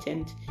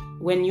important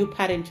when you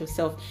parent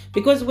yourself,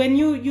 because when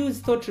you use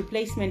thought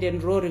replacement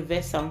and role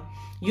reversal,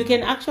 you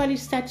can actually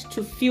start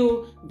to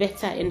feel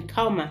better and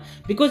calmer,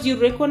 because you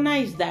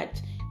recognize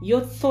that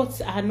your thoughts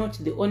are not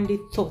the only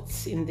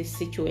thoughts in this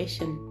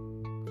situation.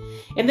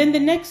 And then the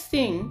next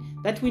thing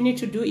that we need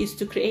to do is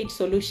to create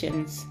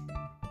solutions.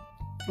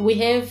 We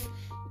have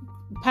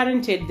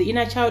parented the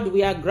inner child,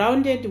 we are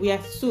grounded, we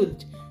are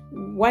soothed.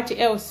 What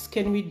else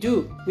can we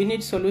do? We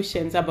need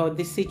solutions about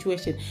this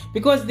situation,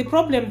 because the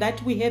problem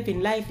that we have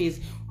in life is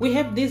we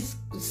have these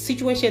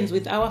situations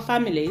with our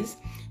families,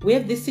 we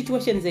have these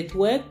situations at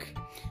work,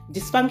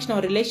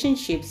 dysfunctional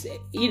relationships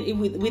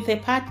with a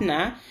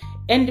partner,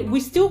 and we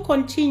still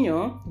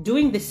continue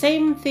doing the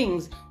same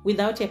things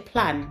without a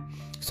plan.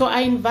 So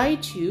I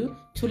invite you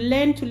to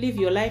learn to live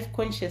your life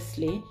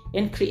consciously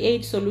and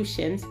create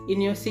solutions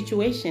in your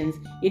situations,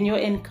 in your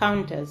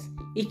encounters,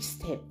 each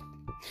step.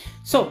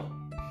 So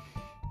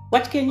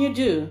what can you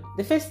do?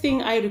 The first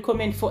thing I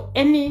recommend for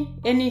any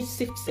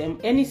system,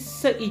 any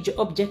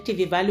objective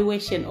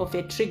evaluation of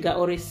a trigger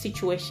or a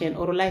situation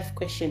or a life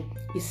question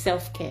is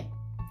self-care.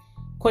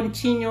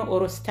 Continue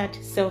or start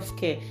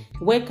self-care.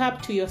 Wake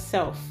up to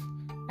yourself.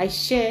 I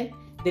share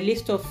the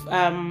list of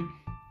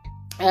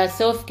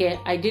self-care.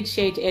 I did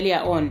share it earlier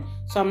on,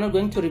 so I'm not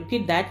going to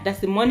repeat that. That's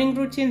the morning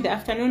routine, the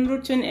afternoon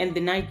routine, and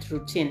the night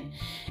routine.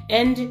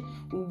 And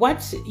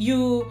what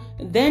you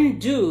then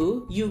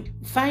do, you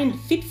find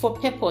fit for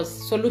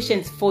purpose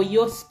solutions for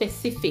your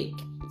specific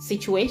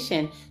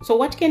situation. So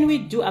what can we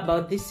do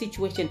about this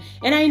situation?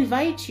 And I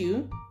invite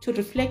you to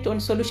reflect on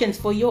solutions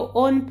for your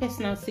own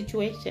personal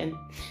situation.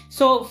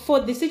 So for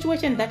the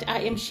situation that I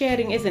am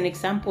sharing as an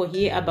example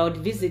here about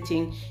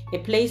visiting a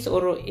place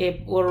or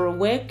a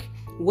work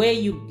where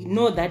you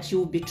know that you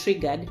will be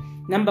triggered,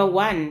 number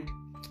one,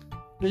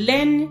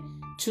 learn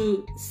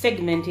to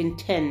segment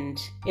intent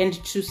and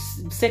to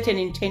set an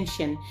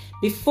intention.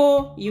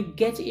 Before you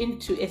get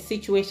into a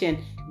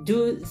situation,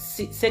 do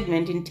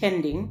segment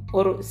intending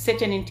or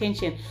set an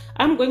intention.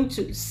 I'm going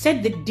to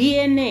set the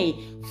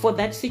DNA for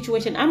that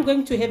situation. I'm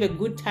going to have a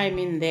good time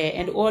in there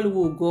and all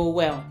will go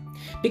well.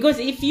 Because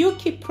if you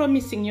keep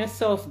promising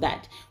yourself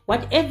that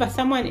whatever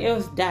someone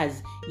else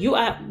does, you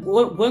are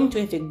going to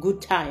have a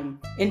good time,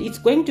 and it's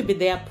going to be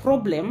their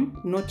problem,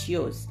 not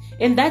yours.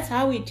 And that's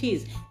how it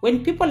is.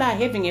 When people are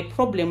having a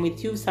problem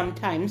with you,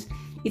 sometimes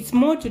it's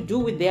more to do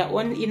with their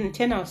own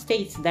internal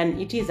states than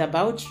it is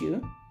about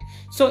you.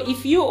 So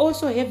if you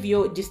also have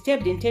your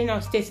disturbed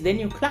internal states, then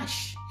you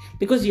clash,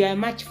 because you are a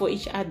match for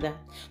each other.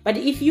 But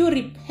if you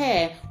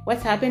repair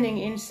what's happening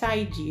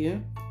inside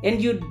you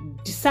and you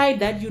decide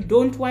that you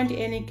don't want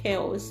any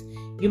chaos,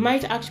 you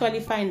might actually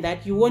find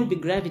that you won't be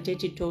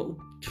gravitating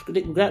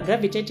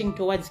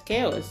towards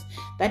chaos.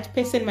 That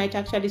person might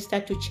actually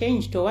start to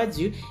change towards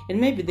you, and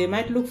maybe they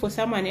might look for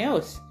someone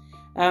else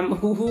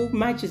who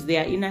matches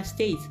their inner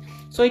states.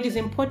 So it is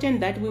important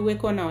that we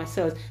work on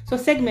ourselves. So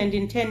segment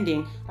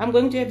intending. I'm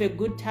going to have a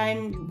good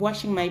time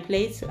washing my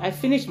plates. I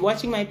finished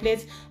washing my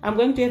plates. I'm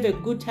going to have a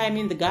good time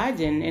in the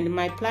garden, and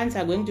my plants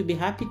are going to be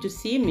happy to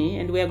see me,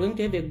 and we are going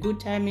to have a good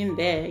time in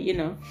there,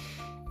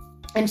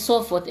 and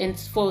so forth and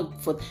so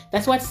forth.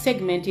 That's what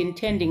segment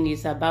intending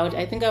is about.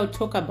 I think I'll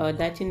talk about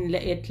that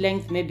at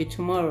length maybe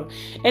tomorrow.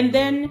 And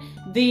then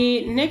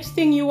the next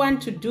thing you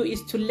want to do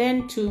is to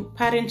learn to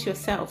parent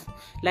yourself.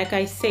 Like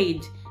I said,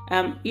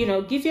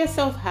 give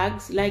yourself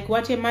hugs, like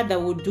what a mother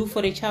would do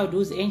for a child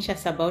who's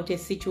anxious about a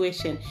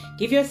situation.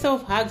 Give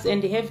yourself hugs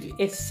and have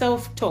a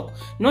self-talk,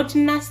 not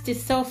nasty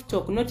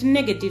self-talk, not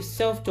negative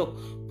self-talk.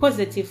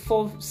 positive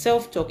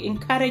self-talk.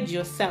 Encourage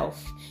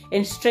yourself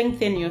and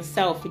strengthen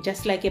yourself,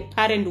 just like a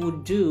parent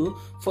would do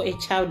for a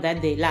child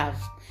that they love.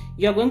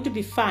 You're going to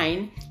be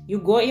fine. You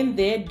go in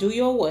there, do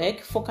your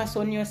work, focus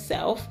on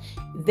yourself.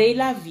 They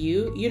love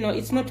you.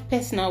 It's not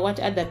personal what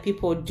other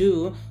people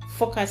do.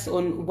 Focus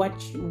on what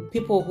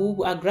people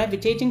who are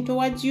gravitating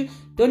towards you.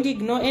 Don't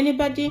ignore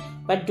anybody,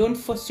 but don't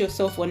force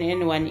yourself on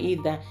anyone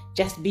either.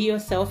 Just be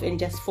yourself and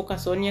just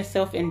focus on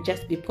yourself and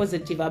just be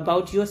positive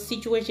about your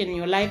situation in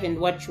your life and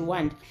what you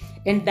want.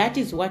 And that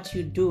is what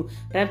you do,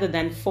 rather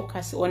than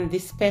focus on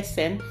this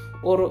person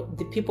or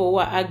the people who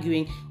are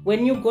arguing.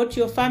 When you go to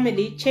your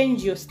family,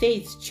 change your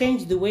states,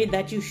 change the way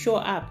that you show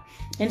up,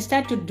 and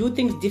start to do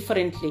things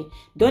differently.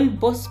 Don't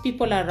boss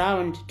people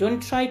around.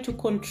 Don't try to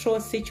control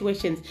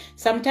situations.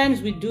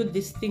 Sometimes we do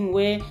this thing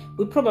where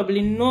we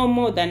probably know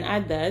more than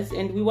others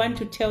and we want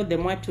to tell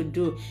them what to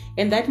do,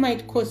 and that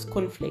might cause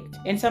conflict.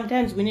 And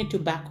sometimes we need to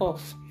back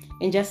off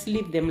and just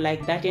leave them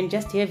like that and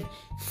just have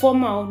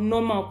formal,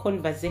 normal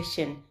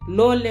conversation,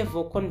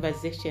 low-level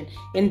conversation,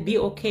 and be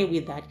okay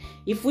with that.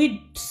 If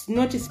we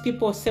notice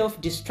people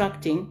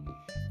self-destructing,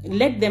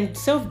 let them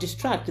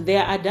self-destruct. They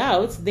are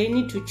adults. They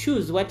need to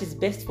choose what is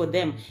best for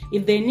them.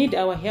 If they need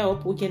our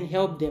help, we can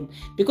help them.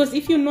 Because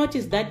if you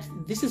notice that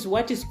this is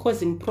what is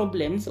causing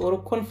problems or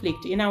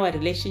conflict in our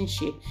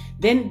relationship,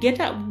 then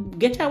get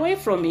away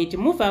from it,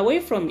 move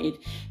away from it.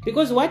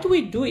 Because what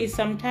we do is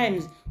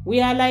sometimes we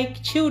are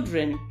like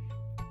children.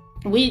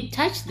 We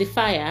touch the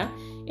fire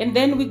and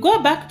then we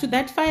go back to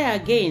that fire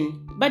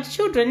again. But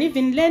children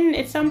even learn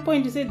at some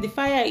point to say the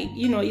fire,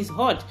 is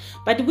hot.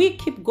 But we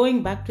keep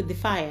going back to the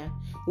fire.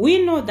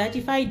 We know that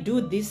if I do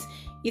this,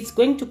 it's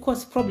going to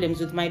cause problems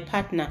with my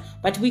partner.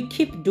 But we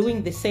keep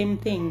doing the same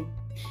thing.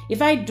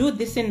 If I do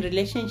this in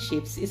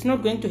relationships, it's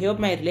not going to help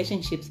my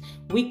relationships.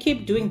 We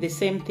keep doing the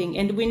same thing,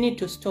 and we need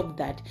to stop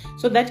that.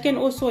 So that can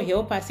also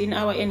help us in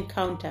our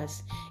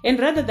encounters. And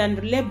rather than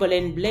label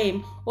and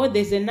blame, oh,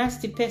 there's a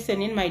nasty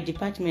person in my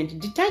department,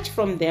 detach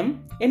from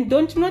them and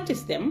don't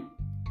notice them.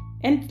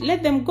 And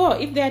let them go.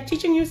 If they are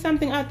teaching you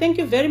something, thank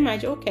you very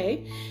much,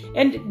 okay.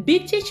 And be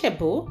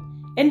teachable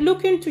and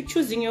look into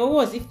choosing your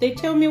words. If they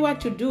tell me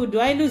what to do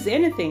I lose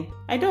anything?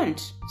 I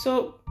don't.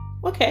 So,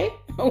 okay,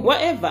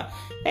 whatever.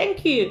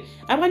 Thank you.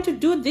 I want to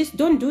do this.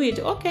 Don't do it.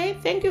 Okay,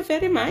 thank you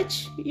very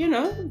much.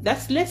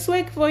 That's less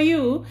work for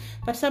you.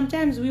 But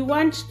sometimes we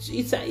want,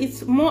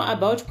 it's more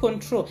about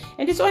control.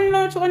 And it's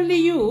not only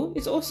you,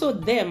 it's also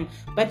them.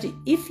 But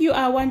if you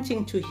are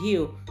wanting to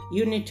heal,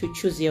 you need to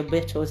choose your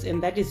battles,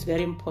 and that is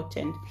very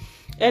important.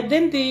 And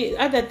then the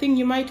other thing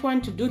you might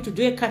want to do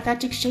a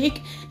cathartic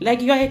shake,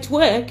 like you're at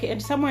work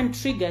and someone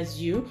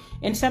triggers you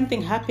and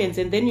something happens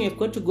and then you have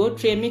got to go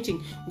to a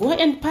meeting. Go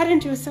and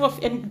parent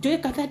yourself and do a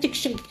cathartic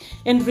shake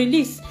and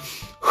release.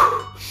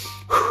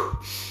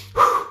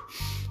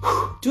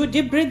 Do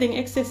deep breathing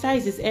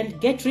exercises and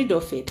get rid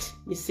of it,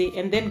 you see,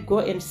 and then go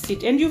and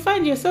sit. And you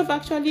find yourself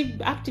actually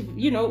active,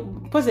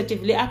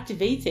 positively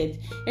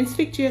activated, and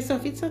speak to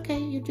yourself. It's okay.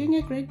 You're doing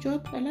a great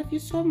job. I love you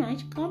so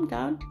much. Calm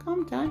down.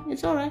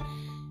 It's all right.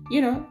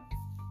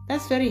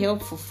 That's very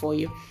helpful for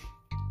you.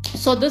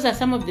 So those are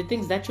some of the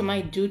things that you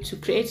might do to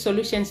create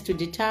solutions to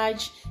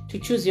detach, to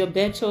choose your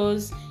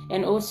battles,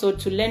 and also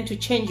to learn to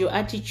change your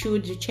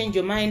attitude, to change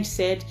your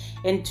mindset,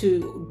 and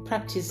to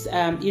practice,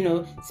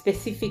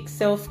 specific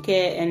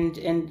self-care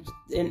and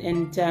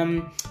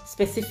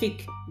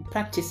specific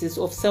practices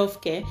of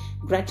self-care,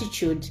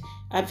 gratitude,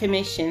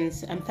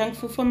 affirmations. I'm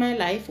thankful for my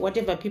life,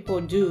 whatever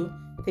people do,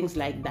 things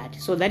like that.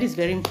 So that is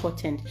very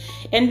important.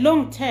 And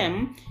long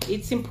term,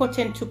 it's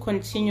important to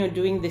continue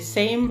doing the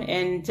same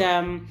and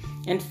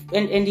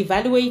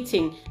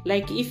evaluating.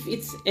 Like if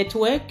it's at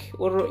work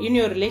or in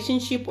your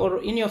relationship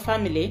or in your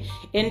family,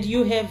 and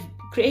you have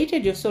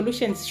created your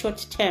solutions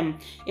short term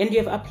and you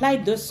have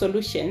applied those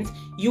solutions,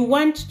 you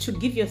want to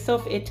give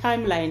yourself a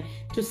timeline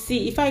to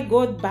see, if I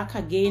go back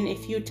again a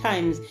few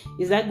times,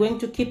 is that going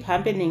to keep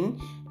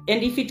happening?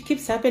 And if it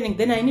keeps happening,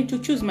 then I need to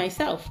choose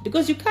myself,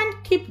 because you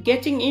can't keep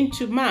getting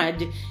into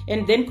mud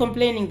and then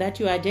complaining that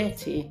you are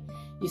dirty.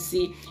 You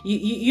see,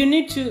 you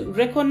need to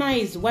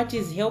recognize what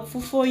is helpful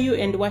for you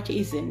and what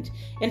isn't.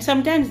 And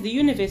sometimes the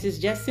universe is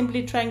just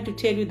simply trying to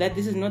tell you that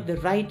this is not the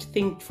right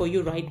thing for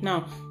you right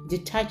now.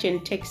 Detach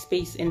and take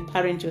space and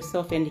parent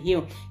yourself and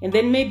heal. And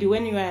then maybe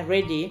when you are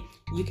ready,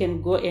 you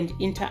can go and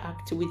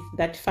interact with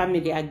that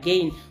family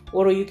again,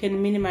 or you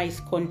can minimize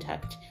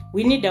contact.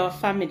 We need our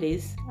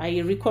families. I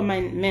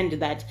recommend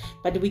that,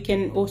 but we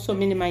can also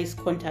minimize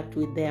contact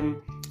with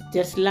them.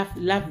 Just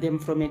love them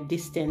from a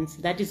distance.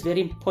 That is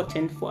very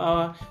important for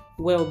our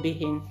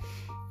well-being.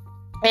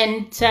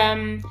 And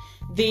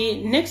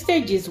the next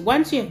stage is,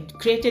 once you have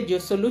created your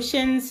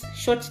solutions,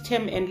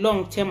 short-term and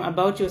long-term,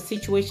 about your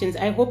situations.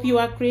 I hope you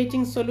are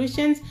creating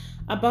solutions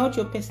about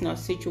your personal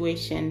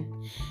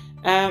situation.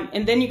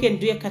 And then you can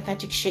do a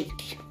cathartic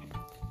shake.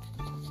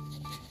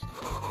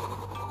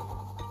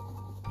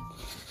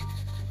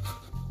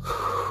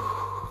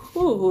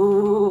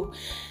 Ooh.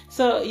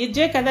 So you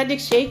do a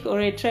cathartic shake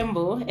or a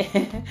tremble,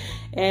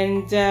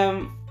 and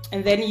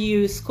and then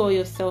you score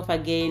yourself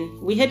again.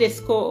 We had a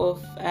score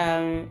of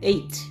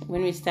 8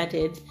 when we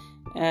started.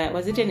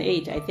 Was it an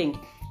 8, I think?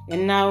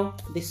 And now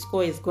the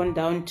score has gone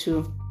down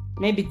to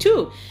maybe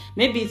 2.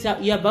 Maybe it's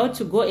you're about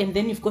to go, and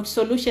then you've got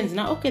solutions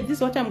now. Okay, this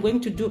is what I'm going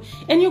to do,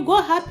 and you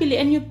go happily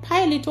and you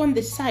pile it on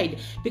the side,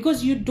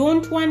 because you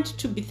don't want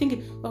to be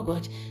thinking, oh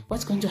God,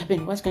 what's going to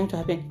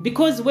happen?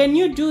 Because when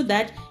you do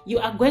that, you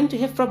are going to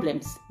have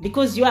problems,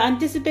 because you are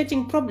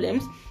anticipating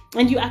problems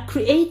and you are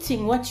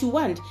creating what you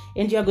want,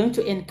 and you are going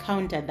to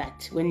encounter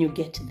that when you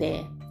get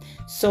there.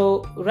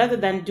 So rather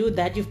than do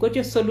that, you've got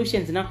your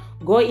solutions. Now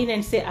go in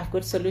and say, I've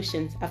got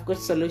solutions.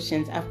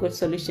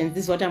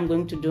 This is what I'm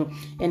going to do.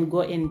 And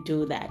go and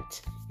do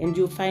that. And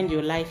you'll find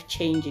your life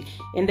changing.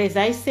 And as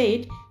I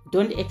said,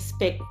 don't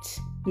expect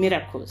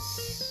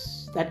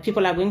miracles, that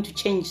people are going to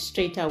change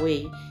straight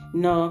away.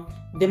 No,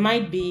 they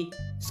might be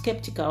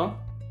skeptical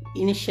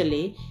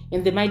initially,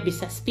 and they might be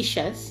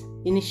suspicious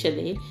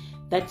initially.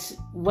 That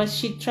was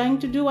she trying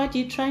to do what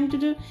you're trying to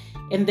do?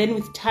 And then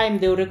with time,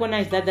 they'll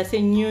recognize that that's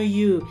a new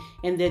you,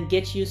 and they'll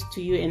get used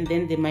to you, and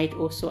then they might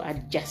also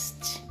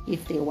adjust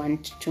if they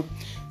want to.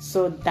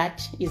 So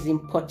that is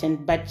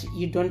important, but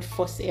you don't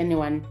force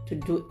anyone to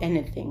do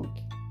anything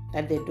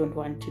that they don't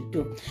want to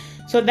do.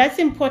 So that's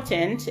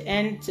important,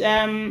 and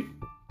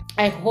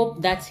I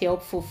hope that's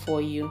helpful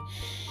for you.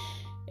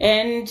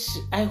 And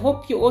I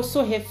hope you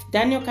also have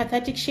done your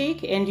cathartic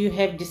shake and you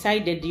have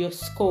decided your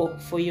score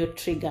for your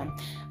trigger.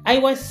 I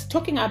was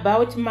talking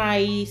about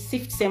my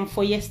SIFT SEM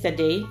for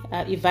yesterday,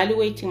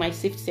 evaluating my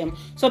SIFT SEM.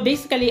 So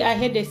basically, I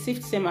had a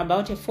SIFT SEM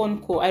about a phone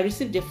call. I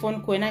received a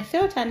phone call and I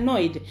felt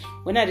annoyed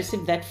when I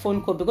received that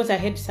phone call because I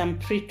had some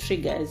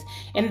pre-triggers.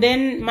 And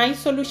then my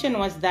solution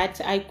was that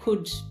I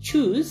could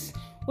choose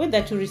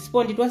whether to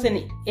respond. It was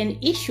an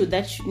issue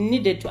that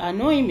needed to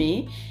annoy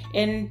me,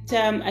 and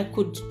I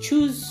could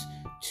choose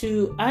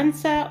to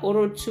answer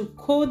or to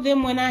call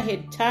them when I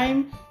had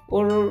time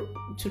or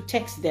to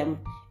text them.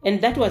 And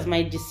that was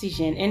my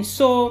decision. And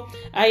so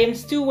I am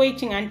still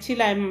waiting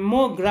until I'm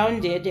more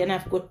grounded and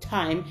I've got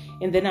time,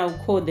 and then I'll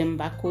call them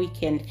back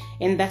weekend.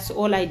 And that's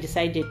all I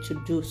decided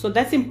to do. So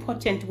that's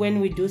important. When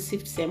we do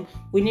SIFT SEM,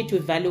 we need to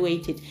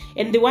evaluate it.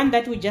 And the one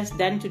that we just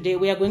done today,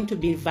 we are going to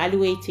be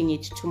evaluating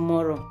it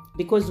tomorrow,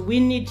 because we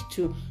need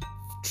to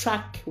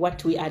track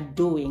what we are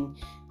doing,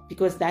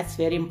 because that's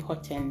very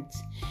important.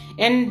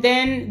 And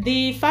then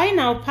the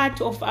final part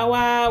of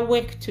our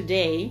work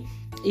today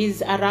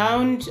is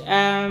around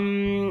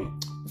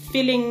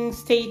filling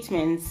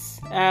statements,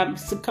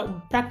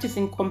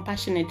 practicing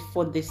compassionate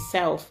for the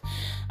self.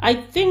 I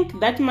think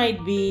that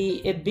might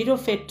be a bit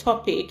of a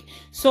topic,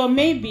 so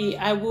maybe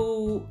I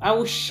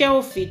will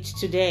shelve it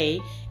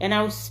today, and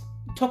I'll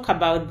talk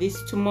about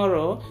this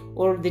tomorrow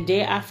or the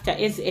day after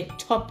as a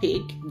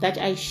topic that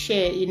I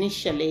share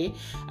initially.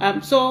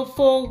 So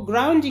for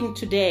grounding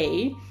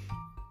today,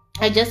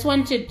 I just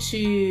wanted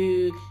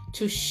to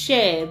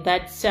share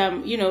that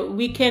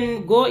we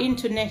can go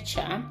into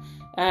nature.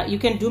 You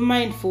can do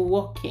mindful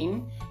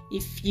walking.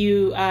 If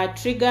you are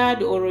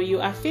triggered or you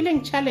are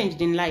feeling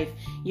challenged in life,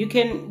 you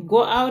can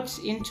go out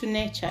into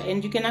nature,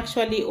 and you can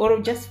actually,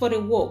 or just for a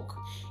walk,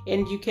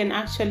 and you can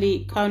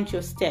actually count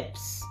your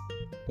steps.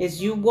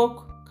 As you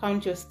walk,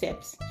 count your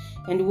steps,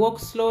 and walk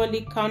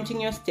slowly,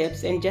 counting your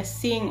steps, and just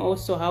seeing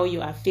also how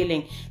you are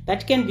feeling.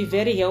 That can be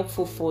very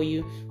helpful for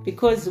you,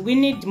 because we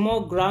need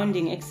more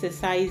grounding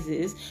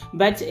exercises.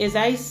 But as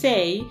I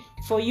say,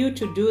 for you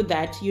to do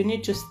that, you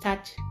need to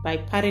start by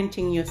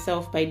parenting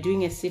yourself, by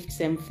doing a SIFT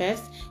SEM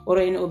first, or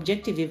an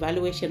objective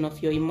evaluation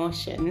of your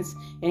emotions,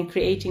 and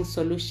creating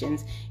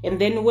solutions. And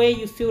then where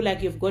you feel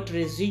like you've got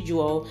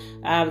residual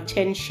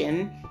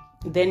tension,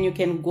 then you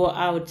can go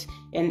out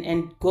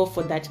and go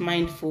for that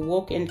mindful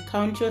walk and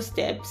count your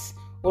steps.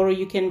 Or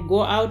you can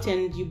go out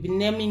and you be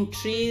naming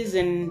trees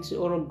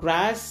or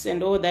grass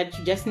and all that,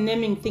 just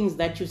naming things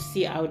that you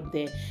see out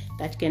there.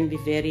 That can be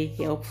very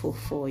helpful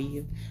for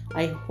you.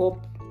 I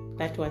hope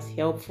that was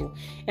helpful.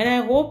 And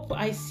I hope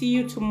I see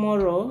you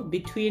tomorrow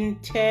between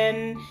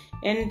 10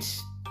 and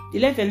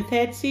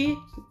 11:30,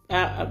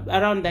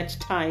 around that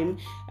time,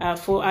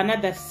 for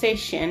another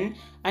session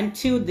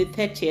until the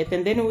 30th,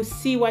 and then we'll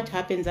see what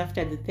happens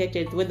after the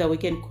 30th, whether we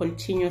can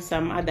continue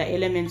some other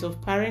elements of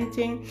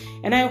parenting.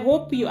 And I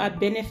hope you are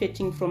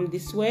benefiting from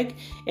this work.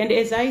 And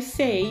as I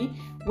say,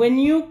 when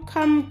you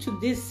come to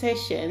these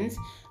sessions,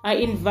 I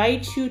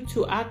invite you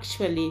to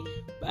actually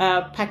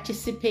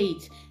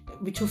participate,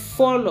 to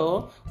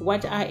follow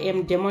what I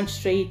am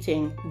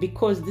demonstrating,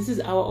 because this is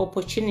our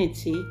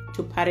opportunity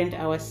to parent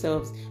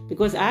ourselves,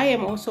 because I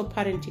am also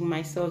parenting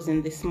myself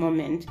in this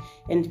moment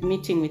and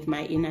meeting with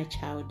my inner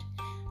child.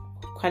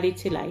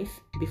 Quality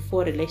life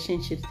before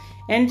relationships.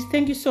 And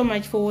thank you so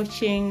much for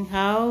watching.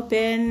 How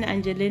Ben,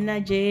 Angelina,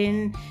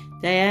 Jane,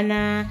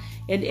 Diana,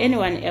 and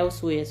anyone else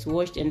who has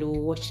watched and will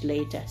watch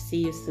later.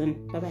 See you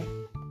soon.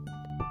 Bye-bye.